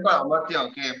have a friend called Amartya,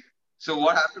 okay? So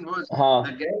what happened was Huh.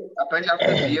 the guy apparently after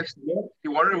the BFC, he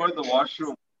wanted to go to the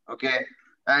washroom, okay,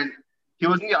 and he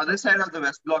was on the other side of the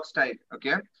West Block side,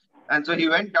 okay, and so he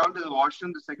went down to the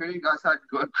washroom. The security guard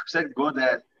said go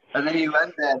there, and then he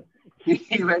went there.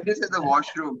 He went into the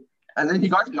washroom, and then he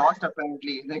got lost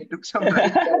apparently. Then he took some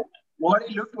right there. What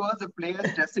he looked was the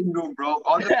players' dressing room, bro.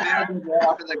 All the players were there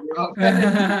after the game.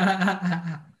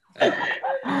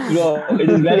 Bro, it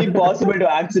is very possible to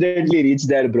accidentally reach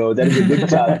there, bro. There is a good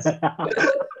chance. Bro.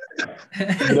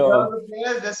 The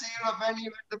players dressing room apparently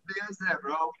met the players there,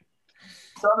 bro.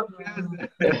 Saw the players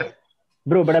there.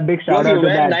 Bro, but a big Bro, shout if out you to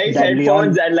wear that. nice that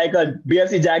headphones Leon. and like a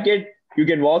BFC jacket, you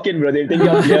can walk in, bro. They'll think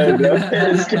you're player, bro.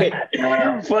 Straight.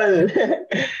 Full.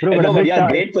 Bro, but No, a but big yeah, shout.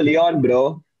 great for Leon,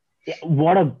 bro. Yeah,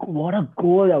 what a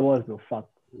goal that was, bro. Fuck.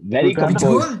 Very So,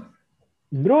 composed.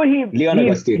 Bro, Leon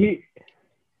Augustine.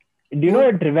 do you know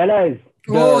what Trivela is?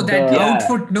 That Yeah.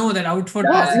 outfoot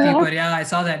past the keeper. Yeah, I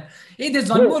saw that. Hey, there's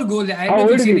one Bro, more goal. I don't How know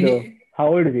if old you've is he, seen though? it. How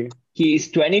old is he?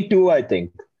 He's 22, I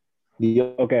think.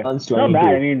 Okay. Leon's Not 22.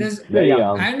 bad. I mean, There's- still Very young.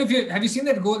 young. I don't know if have you seen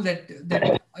that goal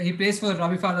that he plays for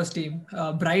Robbie Fowler's team,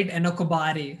 Bright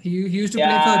Enokobare. He used to play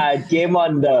Yeah, it came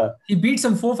on the. he beat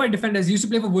some 4-5 defenders. He used to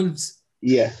play for Wolves.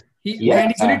 Yeah.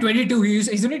 And he's only 22.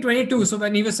 He's only 22. So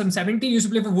when he was some 70, he used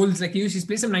to play for Wolves. Like he's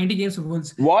played some 90 games for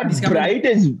Wolves. What? He's coming- Bright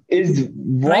is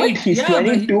what? Bright, He's yeah, but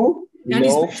 22? and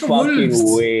he's No played for fucking Wolves.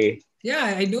 way.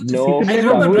 Yeah, I know. No I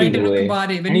remember fucking Bright way. Enokobare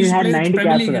when And he he used to had play 90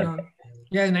 Premier caps League for and them. all.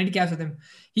 Yeah, 90 caps with him.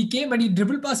 He came and he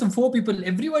dribbled past some 4 people.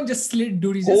 Everyone just slid,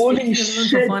 dude. He's just Holy flicking everyone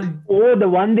shit. for fun. Oh, the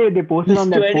one they posted He's on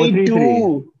that 433.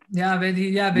 22. Yeah, when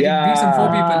he beat some 4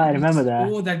 people. I remember that.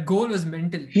 Oh, that goal was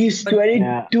mental. He's But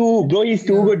 22. Bro, he's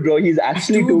too good, bro. He's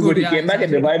actually too too good. good, He yeah, came back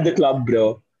and exactly. revived the club,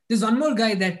 bro. There's one more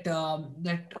guy that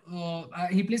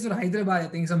he plays for Hyderabad, I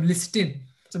think, some Liston,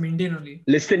 some Indian only.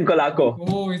 Listen, Kolako.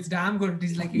 Oh, it's damn good.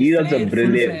 He's like He's also flair, full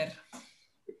brilliant. flair.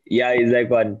 Yeah, he's like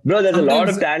one. Bro, there's a lot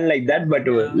of Sometimes- talent like that, but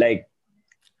Yeah. like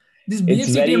This it's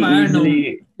BFC very team, I don't know.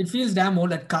 easily It feels damn old,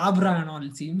 like Cabra and all,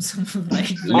 it seems.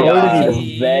 Right? yeah,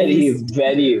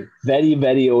 Like,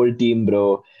 very old team,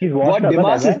 bro. He's What washed up,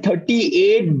 Dimas is right?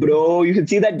 38, bro. You should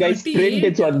see that guy 38? sprint.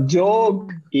 It's a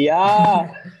joke.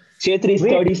 Yeah. Chetri is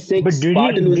Wait, 36. but did he-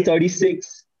 Bartolu is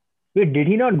 36. Wait, did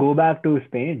he not go back to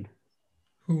Spain?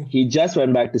 Who? He just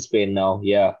went back to Spain now.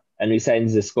 Yeah. And we signed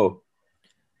Zisco,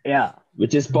 Yeah.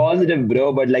 which is positive,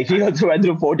 bro. But like he also went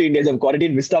through 14 days of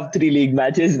quarantine, missed off 3 league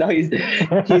matches. Now he's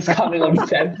coming on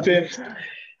 5th.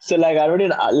 So like I don't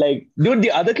even like, dude. The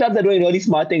other clubs are doing really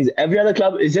smart things. Every other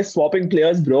club is just swapping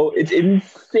players, bro. It's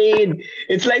insane.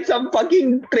 It's like some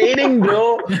fucking training,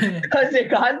 bro. Because they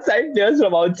can't sign players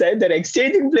from outside. They're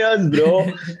exchanging players,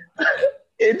 bro.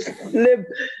 It's flip.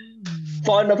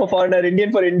 Foreigner for foreigner,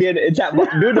 Indian for Indian. It's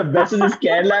dude. The best is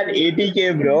Kerala and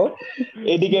 80K, bro.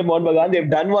 80K Mohun Bagan. They've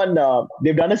done one.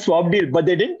 They've done a swap deal, but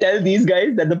they didn't tell these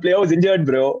guys that the player was injured,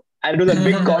 bro. And it was a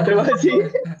big controversy.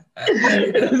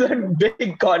 It was a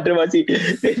big controversy.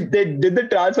 They did the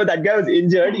transfer. That guy was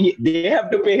injured. They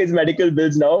have to pay his medical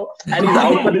bills now, and he's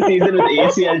out for the season with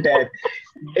ACL tear.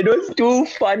 It was too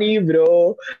funny,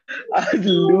 bro. I was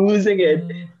losing it.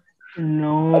 I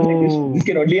was like, No. this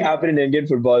can only happen in Indian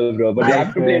football, bro. But you I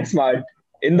have to play it smart.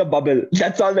 In the bubble.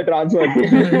 That's all the transfer.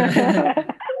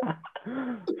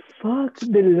 Fuck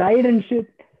the light and shit.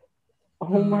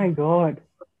 Oh my god.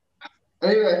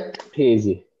 Anyway,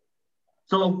 Crazy.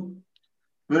 so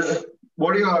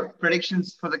what are your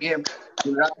predictions for the game?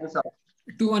 We'll wrap this up.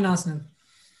 2-1 Arsenal.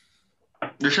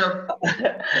 Rishab,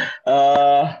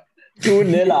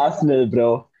 2-0 Arsenal,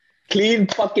 bro. Clean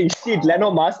fucking shit.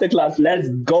 Leno masterclass. Let's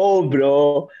go,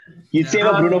 bro. You save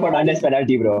a Bruno Fernandes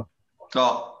penalty, bro.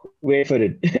 so Wait for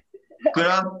it.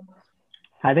 Kunal,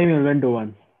 I think we'll win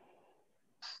 2-1.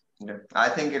 I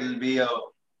think it'll be a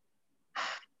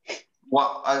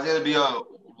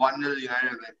 1-0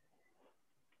 United win.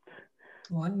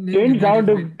 1-0 Didn't sound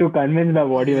United too convinced by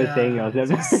what you were Yeah, saying yourself.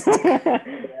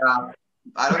 Yeah,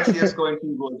 I don't see us scoring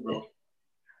 2 goals, bro.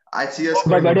 I see us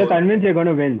scoring. but a you're goal. convinced you're going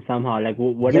to win somehow. Like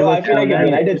whatever. Bro, I feel like if scoreline-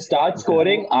 United start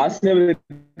scoring, Arsenal will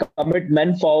commit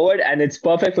men forward, and it's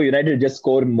perfect for United to just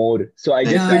score more. So I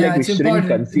just feel like we it's shouldn't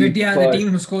important. concede The first. team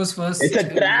who scores first. It's a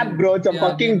trap, bro. It's a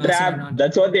fucking massive trap. advantage.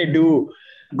 That's what they do.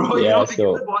 Bro, Yeah, you know, we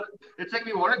so- give the ball. It's like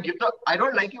we want to give the. I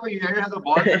don't like it when United has the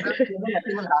ball. Sometimes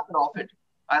nothing will happen off it.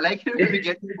 I like it when we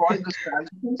get the ball in the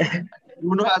transitions.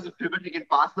 Bruno has a pivot. He can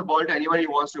pass the ball to anyone he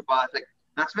wants to pass. Like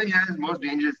that's when United is most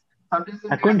dangerous. Sometimes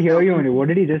I couldn't hear you. What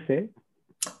did he just say?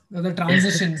 The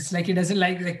transitions, like he doesn't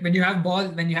like when you have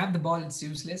the ball, it's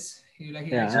useless. He likes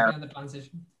to play on the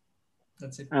transition.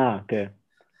 That's it. Okay.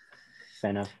 Fair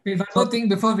enough. Wait, one more thing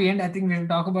before we end. I think we'll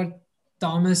talk about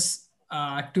Thomas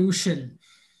Tuchel.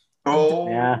 Oh,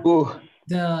 Yeah.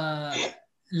 The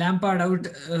Lampard out.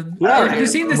 Yeah. Have you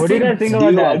seen this What do you thing? guys think Do about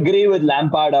you that? agree with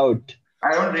Lampard out?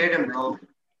 I don't rate him, bro.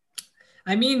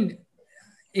 I mean,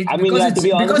 it's I mean, yeah, to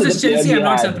be honest because with it's the players Chelsea. he I'm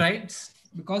not had. surprised.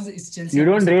 Because it's Chelsea. You I'm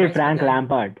not don't rate surprised, Frank but then-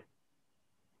 Lampard.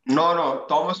 No,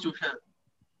 Thomas Tuchel.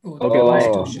 Oh, Okay, Thomas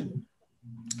why? Tuchel.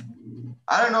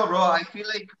 I don't know, bro. I feel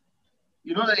like,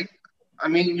 I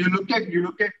mean, you look at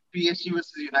PSG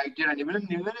versus United, and even in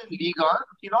Liga,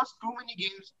 he lost too many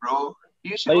games, bro.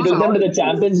 He should But he lose took a them lot to the of games.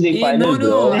 Champions League No, final,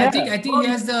 bro. I Yeah. think he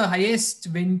has the highest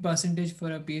win percentage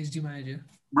for a PSG manager.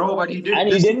 Bro, but he did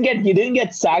And this. he didn't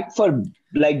get sacked for And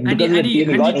because of the team.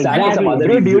 He got sacked for some Exactly. other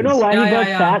Bro, do you know reasons. why he got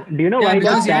sacked? Do you know why he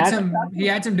got because sacked? he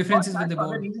had some differences with the For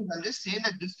other board. reasons. I'm just saying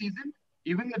that this season,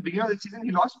 even in the beginning of the season,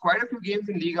 he lost quite a few games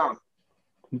in Liga.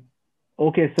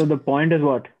 Okay, so the point is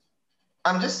what?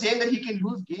 I'm just saying that he can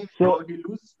lose games, So- bro. He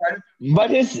loses quite a few games.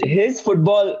 But his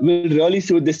football will really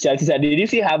suit this Chelsea side. Did you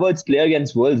see Havertz play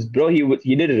against Wolves, bro?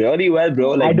 He did really well,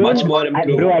 bro. Like much more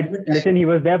improved. Listen, he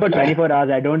was there for 24 hours.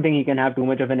 I don't think he can have too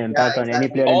much of an impact on any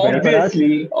player in 24 hours.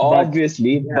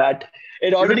 Obviously, but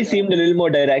it already seemed a little more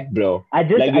direct, bro. I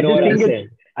just Like, you know think what I'm it's saying?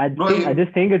 I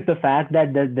just think it's the fact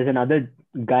that there's another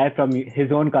guy from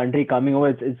his own country coming over.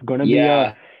 It's gonna be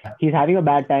he's having a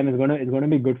bad time. It's gonna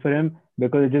be good for him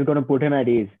because it's just gonna put him at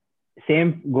ease.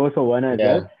 Same goes for Werner as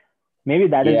well. Maybe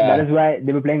that is why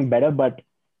they were playing better. But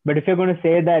if you're going to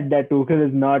say that Tuchel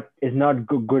is not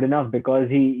good enough because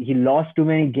he lost too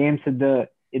many games at the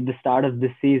start of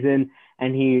this season,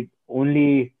 and he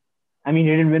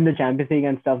didn't win the Champions League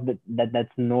and stuff.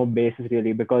 That's no basis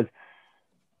really, because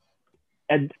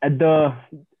when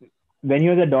he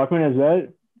was at Dortmund as well,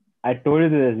 I told you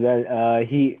this as well.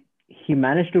 He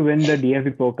managed to win the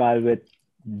DFB Pokal with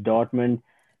Dortmund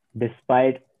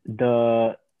despite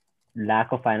the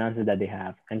lack of finances that they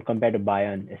have, and compared to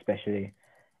Bayern especially,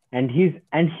 and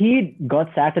he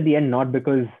got sacked at the end, not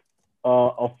because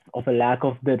of a lack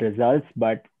of the results,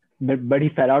 but he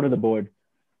fell out of the board,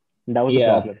 and that was the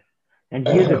problem. And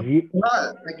he is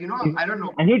I don't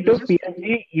know. And he took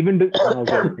PSG even to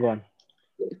go on.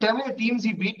 Tell me the teams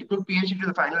he beat took PSG to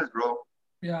the finals, bro.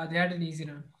 Yeah, they had an easy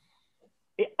run.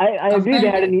 I agree. They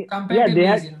had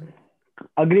easy run.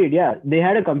 Agreed. Yeah, they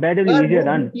had a comparatively easier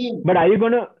run. But are you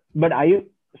gonna? You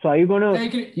can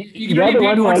the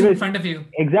one who always in front of you.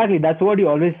 Exactly. That's what you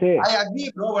always say. I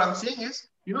agree, bro. What I'm saying is,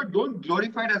 don't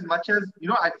glorify it as much as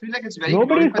I feel like it's very.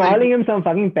 Nobody's calling him some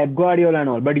fucking Pep Guardiola and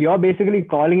all, but you're basically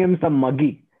calling him some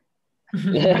muggy.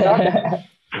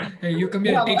 Hey, you come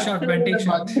here, take shot, man, take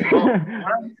shot.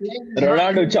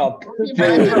 Ronaldo chop.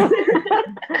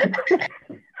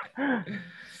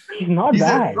 He's not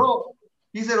bad.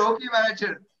 He's an okay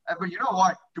manager. But you know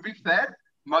what? To be fair,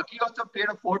 Muggy also played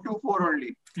a 4-2-4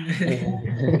 only.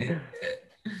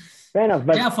 Fair enough.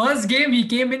 But first game he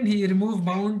came in, he removed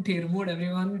Mount, he removed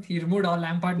everyone, he removed all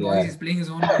Lampard boys, he's playing his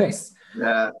own boys.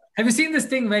 Have you seen this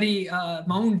thing where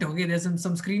Mount, okay, there's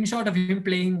some screenshot of him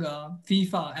playing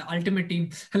FIFA Ultimate Team.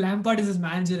 Lampard is his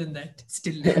manager in that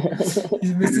still.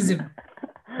 He misses him.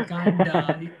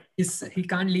 He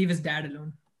can't leave his dad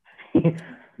alone.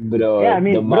 Bro, yeah, I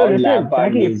mean, the Mount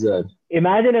Lampard loser.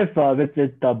 Imagine if with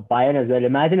Bayern as well.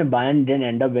 Imagine if Bayern didn't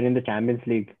end up winning the Champions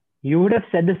League. You would have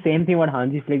said the same thing about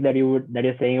Hansi Flick that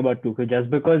you're saying about Tuchel,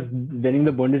 just because winning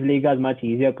the Bundesliga is much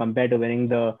easier compared to winning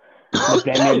the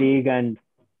Premier League, and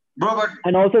also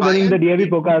Bayern, winning the DFB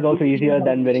Pokal is also easier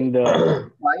than winning the.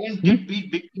 Bayern did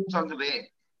beat big teams on the way.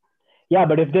 Yeah,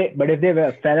 but if they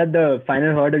fell at the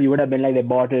final hurdle, you would have been like they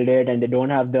bottled it and they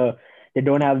don't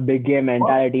have big game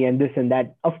mentality and this and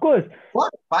that. Of course.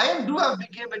 What? Bayern do have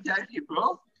big game mentality,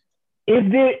 bro.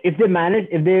 If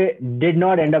they did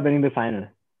not end up winning the final.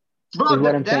 Bro,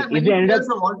 there are many players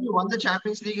who have already won the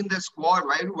Champions League in their squad.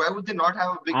 Why would they not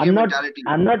have a big game mentality?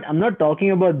 I'm not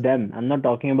talking about them. I'm not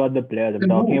talking about the players. I'm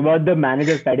talking about the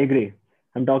manager's pedigree.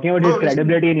 I'm talking about his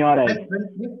credibility in your eyes. When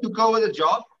he took over the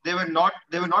job, they were not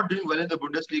doing well in the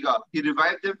Bundesliga. He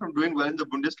revived them from doing well in the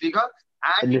Bundesliga.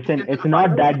 And listen, it's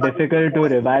not that difficult to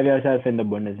revive yourself in the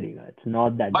Bundesliga. It's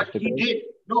not that difficult. But he did.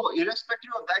 No,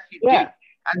 irrespective of that, he did.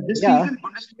 And this season,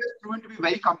 Bundesliga has proven to be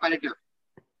very competitive.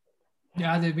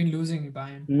 Yeah, they've been losing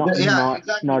Bayern.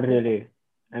 Not really.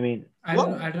 I mean, I'm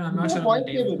not sure on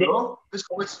the table. Bro.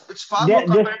 It's far more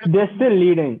competitive. They're still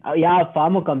leading. Far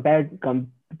more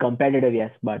competitive,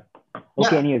 yes. But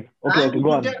okay, anyways. Okay,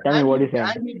 go on. Tell me what you're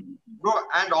saying.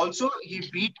 And also he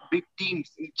beat big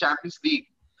teams in Champions League.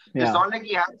 Yeah. It's not like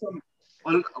he had some.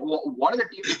 What are the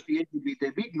teams that PSG beat?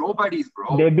 They beat nobodies,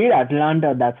 bro. They beat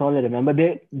Atlanta. That's all I remember.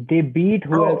 They beat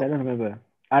who else? I don't remember.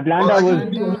 Atlanta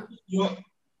was.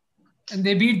 And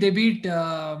they beat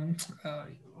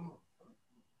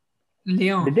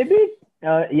Leon. Did they beat?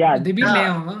 Yeah. They beat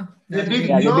Leon, huh? They beat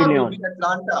Yeah, they beat Leon, they Leon. beat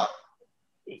Atlanta.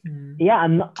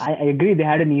 Yeah, I agree. They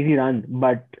had an easy run,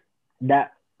 but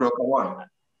that Bro, come on.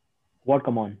 what?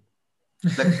 Come on,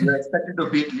 Like, you're expected to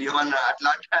beat Leon,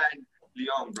 Atlanta and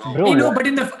Leon, bro. bro. Hey, no, but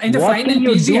in the what final, can you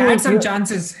PSG do had if some you?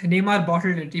 chances. Neymar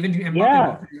bottled it. Even Mbappe Yeah.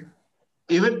 bottled it.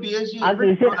 Even PSG, And even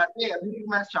listen, every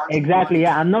team has chances. exactly. to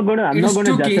Yeah, I'm not gonna It is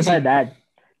too justify cagey. that.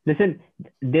 Listen,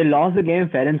 they lost the game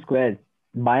fair and square.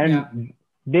 Bayern,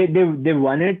 they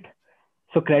won it.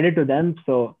 So credit to them.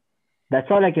 So that's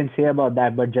all I can say about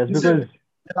that. But just Listen, because,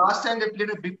 the last time they played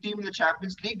a big team in the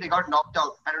Champions League, they got knocked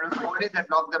out. And it was Flores that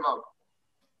knocked them out.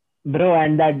 bro,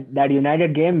 and that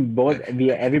United game,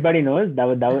 everybody knows that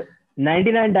was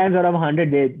 99 times out of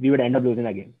 100 we would end up losing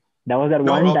that game. That was that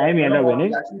one time we ended up We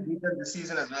winning. actually beat them this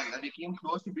season as well. And we came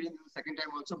close to beating them the second time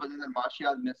also, but then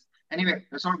Martial missed. Anyway,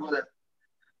 let's not go there.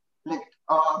 Like,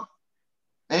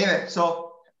 anyway,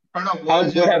 so Pranav, How what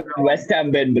is good your have West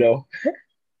Ham been, bro?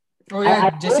 Oh yeah,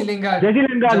 I Jesse hope Lingard. Jesse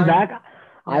Lingard joined. back.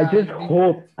 I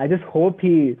just hope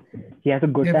he has a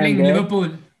good They're time playing there. Liverpool.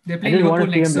 They're I playing just want Liverpool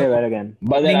to see him next. play So well again.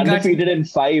 But they're Lingard's- undefeated in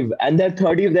 5 and they're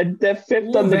 30th, they're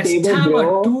 5th on the West table, Ham are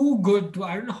bro. too good.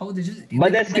 I don't know how they just.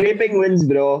 But they're scraping wins,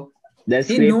 bro. They're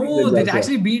They scraping know wins they're also.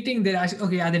 actually beating. They're actually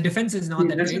okay. Yeah, the defense is not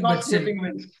that This is great, not but still. sleeping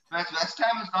wins. West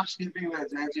Ham is not sleeping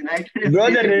wins. Man's United is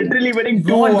Bro, they're sleeping wins. literally winning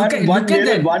Bro, 2-1, look at 1-0,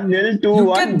 them. 1-0, 2-1.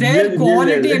 Look at their 0-0.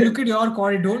 quality and look at your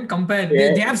quality. Don't compare.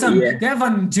 Yeah, they have some. yeah. They have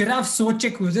one giraffe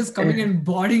Sochek who's just coming and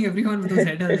bodying everyone with those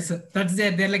headers. That's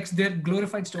they're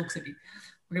glorified Stoke City.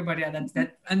 Okay, but yeah, that's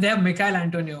that. And they have Michael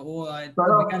Antonio.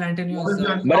 Michael Antonio is.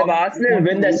 But if Arsenal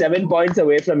win, they're 7 points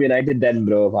away from United then,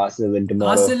 bro. If Arsenal win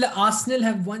tomorrow. Arsenal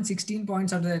have won 16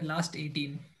 points out of their last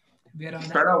 18. We're on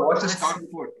that. Pranav, what's the stock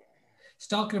report?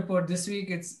 Stock report this week.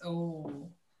 It's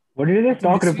What did you say?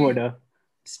 Stock this week- reporter.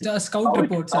 Scout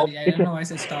report. Sorry, I don't know why I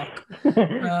said stock. This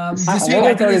I week I always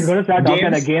think thought is he's going to start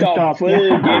talking like GameStop. Full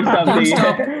GameStop.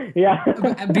 GameStop.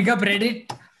 Yeah. Big up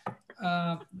Reddit.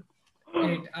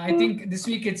 Wait, I think this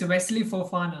week it's Wesley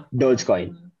Fofana.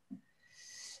 Dogecoin.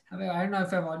 I don't know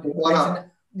if I've already.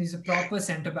 He's a proper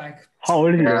centre back. How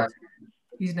old is he? Yeah.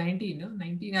 He's 19, no?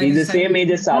 19. He's the same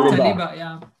age as Saliba.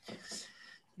 Yeah.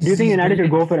 Do you think United should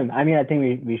go for him? I mean, I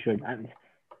think we should. I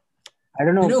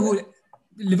don't know. You know who?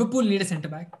 Liverpool need a centre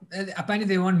back. Apparently,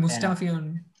 they want Mustafi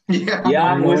on.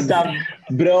 Yeah, Mustafi.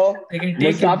 Bro, They can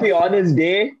take Mustafi on his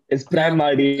day is prime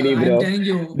Maldini, I'm bro. telling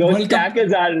you, Those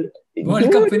tackles are...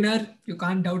 World Cup winner. You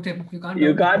can't doubt him. You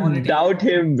can't doubt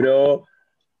him, bro.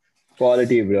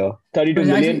 Quality, bro. 32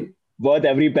 million worth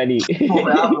every penny. Oh,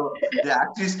 yeah, bro. They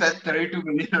actually spent 32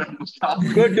 million on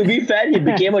Mustafi. Bro, to be fair, he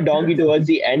became a donkey towards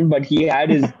the end, but he had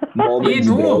his moments,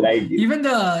 bro. Like, even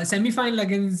the semi-final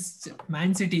against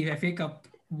Man City, FA Cup,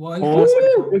 world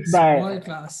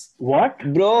class. What?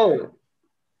 Bro.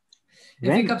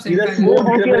 FA Cup He's a semi-final.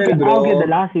 smooth criminal, bro. Okay, the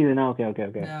last season.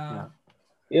 Okay. Yeah.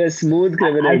 Yeah, smooth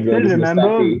criminal, I bro.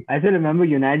 still remember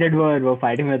United were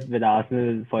fighting with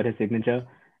Arsenal for his signature,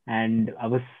 and I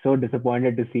was so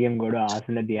disappointed to see him go to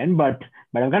Arsenal at the end. But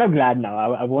I'm kind of glad now.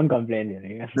 I won't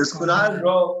complain. This Kunal,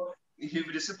 bro, he'll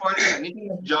be disappointed. Anything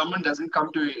that German doesn't come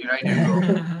to United, bro.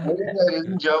 Anything that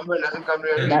isn't German doesn't come to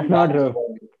United. That's not true.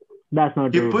 That's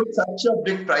not true. He put such a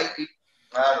big price.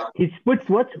 I don't know. He puts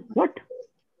what?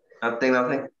 Nothing.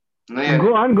 No,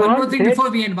 Go on. One more thing before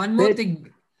we end. One more thing.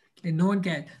 No one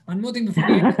cared. One more thing before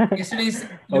we end. Yesterday's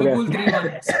Liverpool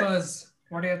 3-1 Spurs.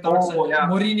 What are your thoughts on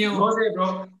Mourinho? Jose,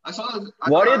 bro.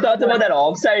 What are your thoughts about that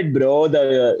offside, bro?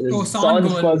 The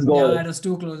Son's first goal. Yeah, it was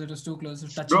too close.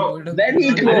 Bro,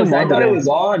 very close. I thought it was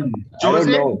on. I don't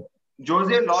know.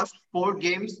 Jose lost 4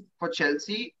 games for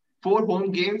Chelsea, 4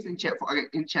 home games in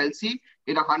Chelsea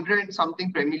in 100 and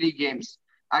something Premier League games.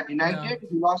 At United,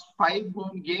 he lost 5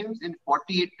 home games in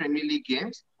 48 Premier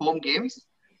League home games.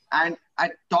 And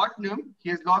at Tottenham, he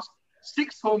has lost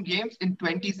 6 home games in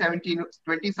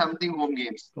 20-something home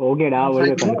games. Okay, now what's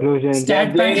the conclusion?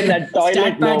 They're playing in that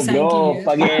toilet now, bro.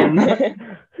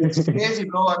 Again. It's crazy,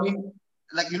 bro. I mean,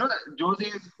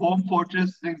 Jose's home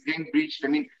fortress is getting breached. I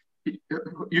mean,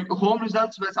 home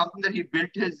results were something that he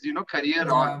built his, career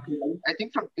on. I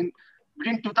think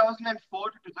between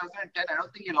 2004 to 2010, I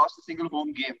don't think he lost a single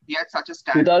home game. He had such a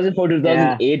standard. 2004,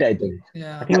 2008, I think.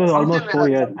 Yeah. I think it was almost 4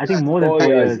 years. I think more than 4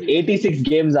 years. 86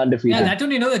 games undefeated. Yeah, that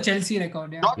only the Chelsea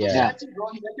record. Yeah. Not just Chelsea, bro.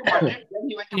 He went to Madrid, then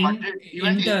he went to Madrid. He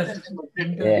went to Inter, then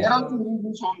Madrid. They're also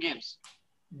losing home games.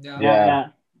 Yeah.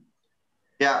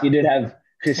 He did have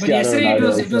Cristiano But yesterday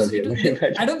Ronaldo. it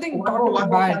was I don't think Tottenham was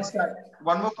bad.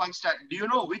 One more fun stat. Do you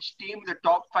know which team in the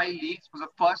top 5 leagues was the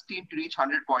first team to reach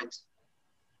 100 points?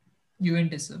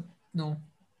 Juventus, sir. No.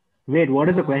 Wait, what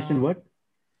is the question? What?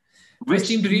 First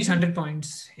team to reach 100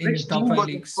 points in Which top team 5 was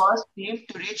leagues. the first team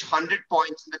to reach 100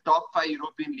 points in the top 5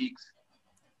 European leagues?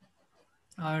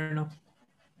 I don't know.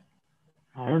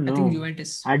 I don't know. I think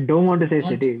Juventus. I don't want to say Not-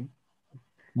 City.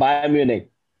 Bayern Munich.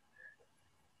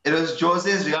 It was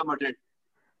Jose's Real Madrid.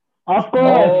 Of course.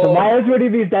 Oh. Why else would he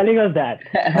be telling us that?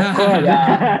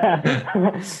 Of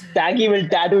course. Sanky will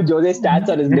tattoo Jose's stats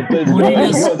on his nipples, bro.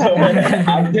 Holiness.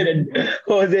 After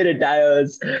Jose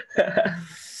retires.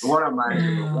 What a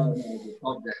manager, bro. What a manager.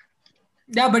 Top guy.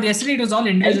 Yeah, but yesterday it was all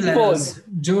individual Expose. errors.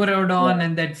 Joe Rodon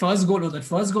and that first goal. That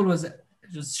first goal was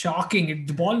just shocking.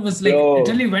 The ball was like Bro.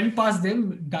 literally went past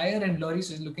them. Dyer and Lloris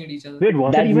was looking at each other. Wait,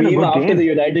 was That it even a meme good after game? the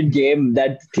United game,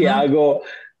 that Thiago,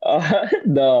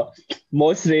 the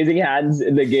most raising hands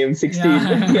in the game, 16.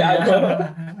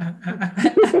 Thiago.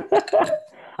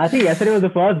 I think yesterday was the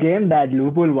first game that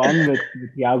Liverpool won with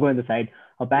Thiago in the side.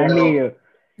 Apparently,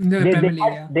 In the Premier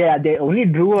League, yeah. they only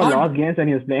drew or Not- lost games when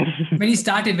he was playing. When he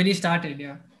started,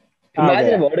 yeah.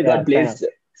 Imagine if Okay, Odegaard yeah, plays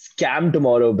scam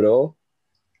tomorrow, bro.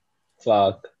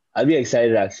 Fuck. I'll be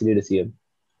excited actually to see him.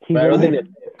 He But I don't will think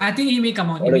be. I think he may come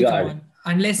on. He may come Odegaard. on.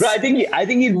 Unless Bro, I think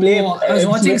he'll play. Oh, I was If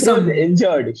watching Smith Rowe is some-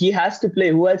 injured. He has to play.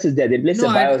 Who else is there? They play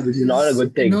Ceballos, which is not a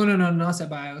good thing. No,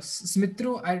 Ceballos. Smith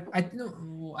Rowe,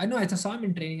 I know. I saw him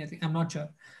in training. I think I'm not sure.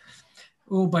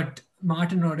 Oh, but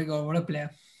Martin Odegaard, what a player!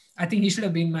 I think he should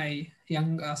have been my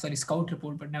scout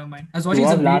report, but never mind. I was watching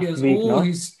was some last videos. week, Oh, no?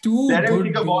 he's too Let him good.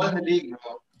 pick a ball in the league,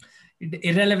 bro.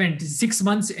 Irrelevant. 6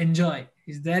 months. Enjoy.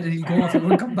 He's there. He'll go off. He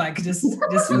won't come back. Just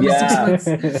for the Yeah. 6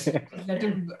 months. Let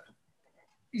him.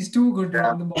 He's too good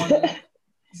on the ball.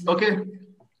 He's like- Okay.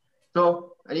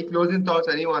 So, any closing thoughts,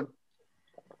 anyone?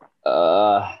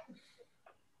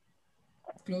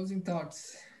 Closing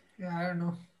thoughts. Yeah, I don't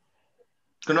know.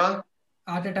 Kunal?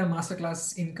 Arteta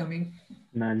masterclass incoming.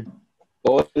 Man.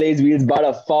 Ole's wheels about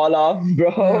to fall off, bro.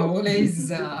 Ole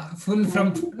is full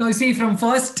from. No, you see, from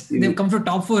first they've come from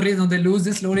top 4 race. Now they lose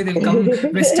this slowly. They'll come.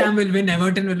 West Ham will win.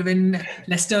 Everton will win.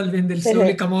 Leicester will win. They'll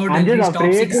slowly come out I'm and reach just top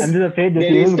afraid. 6. I'm just afraid this They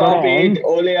season's top gonna 8, end.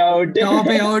 Ole out. Top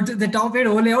 8 out. The top 8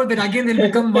 Ole out. Then again they'll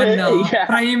become one Yeah.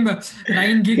 prime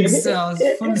Ryan Giggs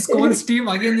full Scholes team.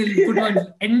 Again they'll put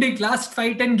one ending last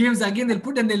 5-10 games. Again they'll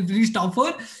put and they'll reach top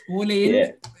 4. Ole in.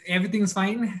 Yeah. Everything's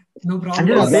fine. No I'm problem.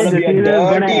 just afraid gonna the be a season is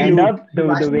gonna dirty end loop. up the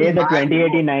way the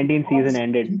 2018-19 season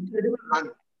ended. Incredible run.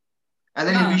 And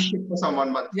then he'll be shit for some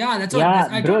 1 month. Yeah, that's what. Yeah,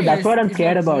 I bro, told you, that's what I'm it's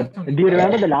scared like- about. Do you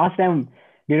remember the last time?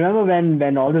 Do you remember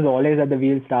when all those Ole's at the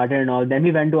wheel started and all? Then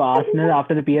we went to Arsenal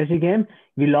after the PSG game.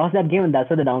 We lost that game and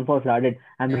that's where the downfall started.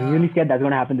 I'm Yeah. really scared that's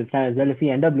going to happen this time as well. If we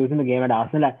end up losing the game at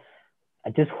Arsenal, I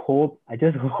just hope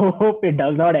it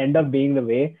does not end up being the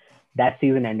way that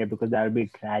season ended, because that would be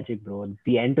tragic, bro.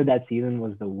 The end to that season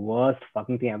was the worst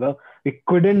fucking thing ever. We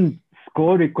couldn't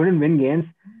score. We couldn't win games.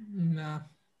 Nah.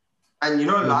 And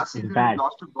last season bad. we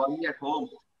lost to Burnley at home.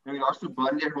 When we lost to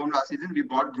Burnley at home last season, we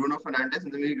bought Bruno Fernandes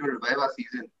and then we going to revive our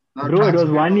season. Now, Bro, it was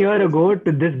transfer- 1 year ago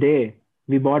to this day.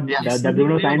 We bought that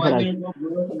Bruno signed for us. Bruno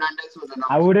Fernandes was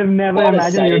announced. I would have never What a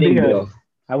imagined we'd be signing, here. bro.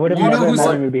 I would have You know never who's-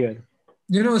 imagined we'd be here.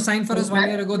 You know who signed for us 1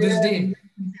 year ago this day?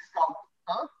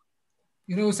 Huh?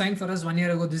 You know who signed for us 1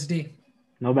 year ago this day?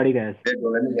 Nobody cares. Wait,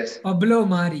 bro, let me guess. Pablo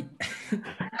Mari.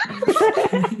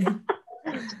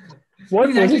 What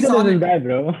He's actually position is solid. this guy,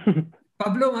 bro?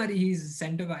 Pablo Mari, he's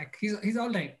centre back. He's all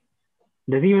right.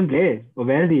 Does he even play? Or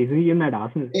where is he? Is he even at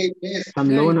Arsenal?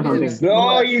 Some Yeah, loan or he something? is.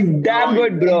 Bro, he's damn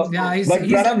good, bro. Yeah, he's- but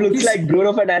he's- Pranav looks he's- like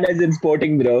Bruno Fernandes in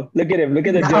Sporting, bro. Look at him. Look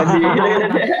at the jersey.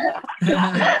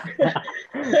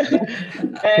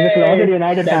 He's a closet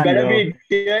United that fan, better bro. be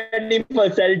Tierney for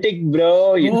Celtic,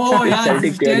 bro. Oh yeah, Celtic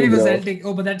it's clearly Tierney, for bro. Celtic.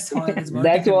 Oh, but that's vertical.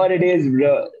 That's what it is,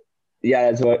 bro.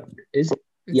 Yeah, that's what it is.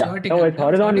 It's yeah. vertical. No, it's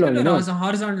horizontal only, No, no? it's a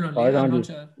horizontal only. I'm Horizontal. not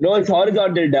sure. No, it's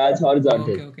horizontal, Dad. It's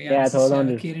horizontal. Okay. Yeah, it's this is,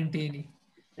 horizontal. Kieran Tierney.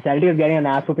 Celtic is getting an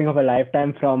ass whooping of a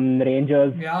lifetime from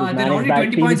Rangers. Yeah, who's they're managed already by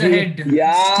 20 points TBG. ahead.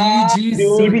 Yeah, Stevie G's.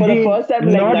 dude, for the first time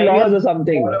in like Not 9 lost. years or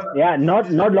something. Yeah,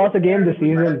 not lost a game this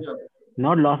season.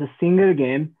 Not lost a single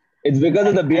game. It's because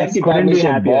of the BFC couldn't be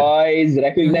partnership, happier. boys.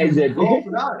 Recognize it.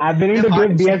 I'm willing to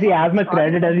give BSC as much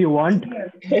credit as you want.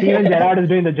 Steven Gerrard is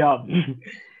doing the job.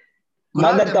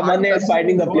 Now that Tamanne is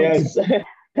finding the players.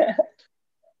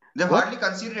 They've hardly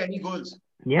conceded any goals.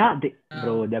 Yeah,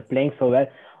 bro, they're playing so well.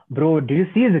 Bro, did you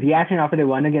see his reaction after they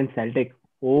won against Celtic?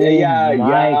 Oh my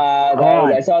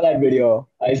God. I saw that video.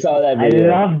 I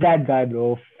love that guy,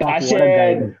 bro. Fuck, what a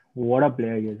guy. Passion. What a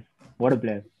player he is. What a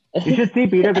player. You should see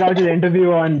Peter Crouch's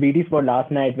interview on BT Sport last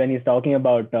night when he's talking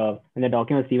about, when they're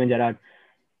talking about Steven Gerrard.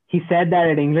 He said that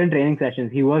at England training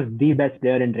sessions, he was the best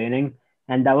player in training.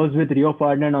 And that was with Rio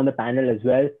Ferdinand on the panel as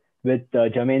well, with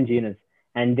Jermaine Genius.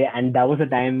 and that was a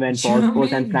time when Paul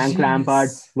Scholes and Frank Lampard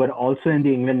were also in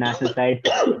the England national side.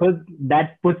 So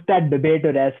that puts that debate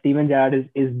to rest. Steven Gerrard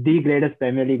is the greatest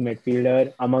Premier League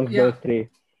midfielder amongst those three.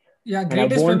 Yeah,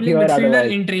 greatest Premier League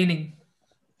midfielder in training.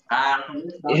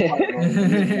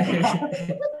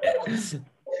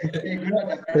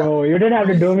 Bro, you didn't have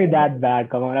to do me that bad.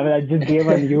 Come on, I just gave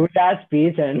a huge ass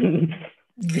speech and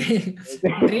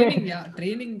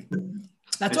training.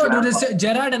 That's what it is.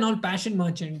 Gerrard and all passion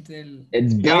merchant.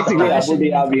 It's basically Abu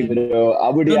Dhabi, bro.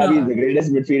 Abu Dhabi is the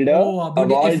greatest midfielder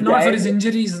of all if not for his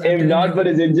injuries. If not for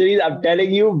his injuries, I'm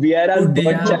telling you, Vieira's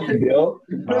butcher, bro.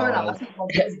 Bro,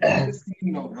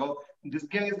 this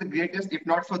guy is the greatest. If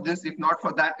not for this, if not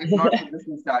for that, if not for this,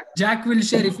 we'll start. Jack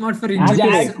Wilshere, if not for injuries.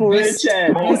 Jack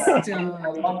Wilshere. I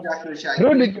love Jack Wilshere.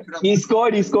 Bro, he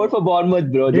scored for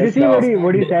Bournemouth, bro. Did you see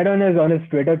what he said on his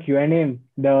Twitter Q&A?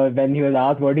 When he was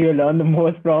asked, what do you learn the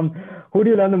most from? Who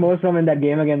do you learn the most from in that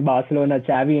game against Barcelona?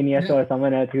 Xavi, Iniesta, or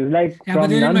someone else? He was like,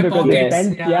 from none because they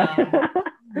spent.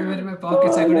 They were in my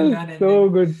pockets. I couldn't learn anything. So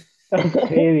good.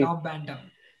 Crazy. Top banter.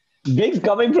 Biggs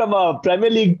coming from a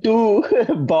Premier League 2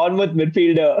 Bournemouth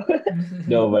midfielder.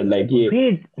 No, but like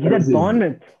he's at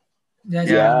Bournemouth.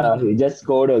 Yeah, he just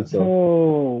scored also.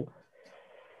 Oh.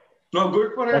 No,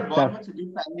 good for it. Bournemouth's a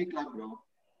good family club, bro.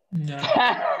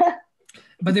 Yeah.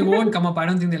 But they won't come up. I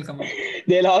don't think they'll come up.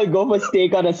 They'll all go for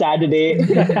steak on a Saturday,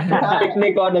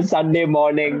 picnic on a Sunday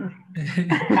morning,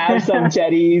 have some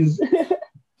cherries.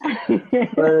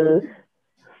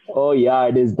 Oh yeah,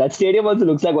 it is. That stadium also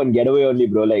looks like one getaway only,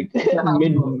 bro. Like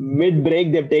mid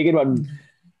break, they've taken one.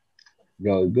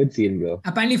 Bro, good scene, bro.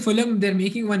 Apparently, Fulham, they're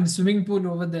making one swimming pool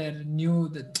over there.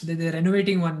 They're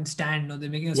renovating one stand. No, they're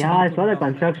making a swimming pool. I saw the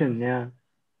construction. Yeah.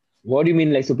 What do you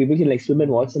mean? Like, so people can like swim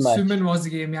and watch the match? Swim and watch the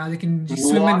game. Yeah, they can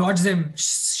swim and watch them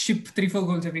ship 3-4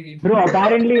 goals every game. Bro,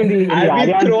 apparently I've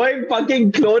been throwing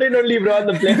fucking chlorine only, bro, on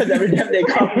the players every time they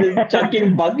come, just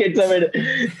chucking buckets of it.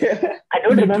 I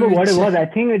don't remember what it was. I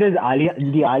think it is the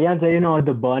Allianz Arena or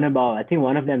the Bernabeu. I think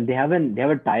one of them. They have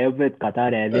a tie-up with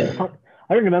Qatar Airways.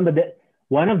 I don't remember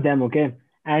one of them. Okay,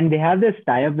 and they have this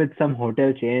tie-up with some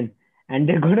hotel chain, and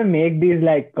they're gonna make these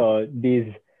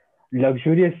these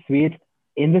luxurious suites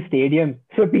in the stadium,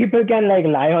 so people can like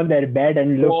lie on their bed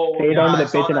and look straight onto the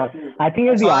pitch. And all. I think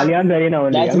it's the Allianz Arena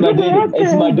only. That's Madrid.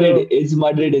 It's Madrid. It's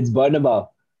Madrid. It's Bernabeu.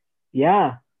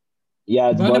 Yeah.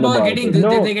 Yeah, it's Bernabeu. They're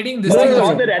getting this. I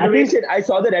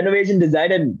saw the renovation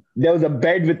design, and there was a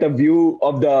bed with a view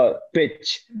of the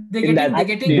pitch. They're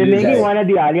making one at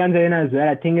the Allianz Arena as well.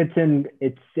 I think it's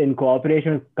in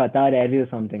cooperation with Qatar Airways or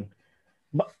something.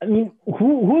 But I mean,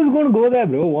 who's going to go there,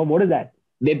 bro? What is that?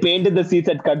 They painted the seats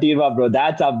at Katirva, bro.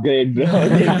 That's upgrade, bro.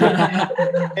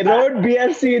 They wrote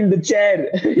BFC in the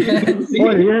chair.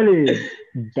 Oh, really?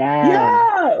 Damn.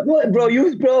 Yeah, bro.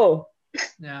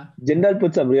 Yeah. Jindal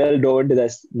put some real dough into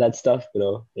that stuff,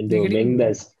 bro. Into making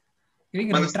this.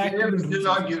 But the stadium is still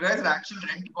not. You guys are actual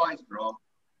rent boys, bro.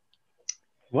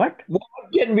 What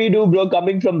can we do, bro,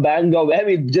 coming from Bangalore, where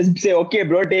we just say, okay,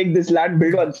 bro, take this land,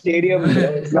 build one stadium, bro.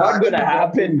 It's not going to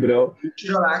happen, bro. You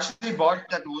should have actually bought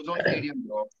that Ozone Stadium,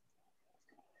 bro.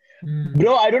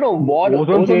 Bro, I don't know what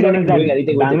Ozone Stadium is doing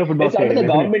anything with Bangalore it. football It's under the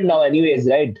government now anyways,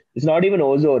 right? It's not even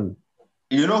Ozone.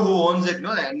 You know who owns it,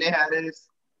 no? N.A. Harris,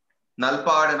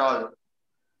 Nalpad and all.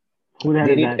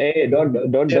 Hey,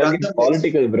 don't get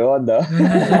political, bro.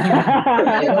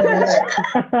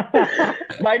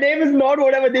 My name is not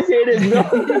whatever they say it is, bro.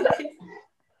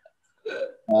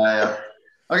 Yeah.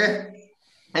 Okay.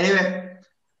 Anyway,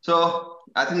 so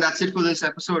I think that's it for this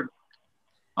episode.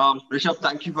 Rishab,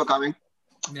 thank you for coming.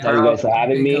 Thank you guys for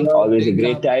having me. Always a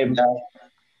great time.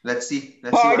 Let's see.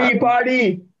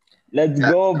 Party! Let's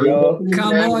go, bro.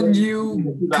 Come on,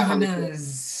 you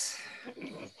gunners.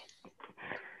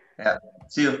 Yeah.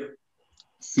 See you.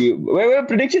 Wait,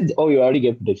 predictions? Oh, you already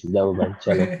gave predictions. Never mind.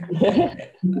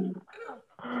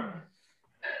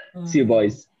 See you,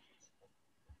 boys.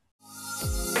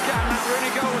 That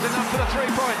Rooney goal was enough for the 3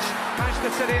 points.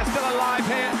 Manchester City are still alive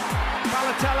here.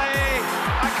 Balotelli,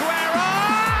 Aguero!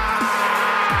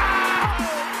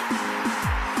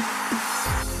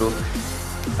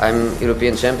 I'm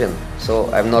European champion,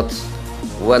 so I'm not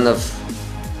one of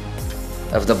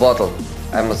the bottle.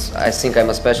 I think I'm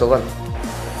a special one.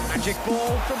 Magic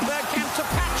ball from Berg.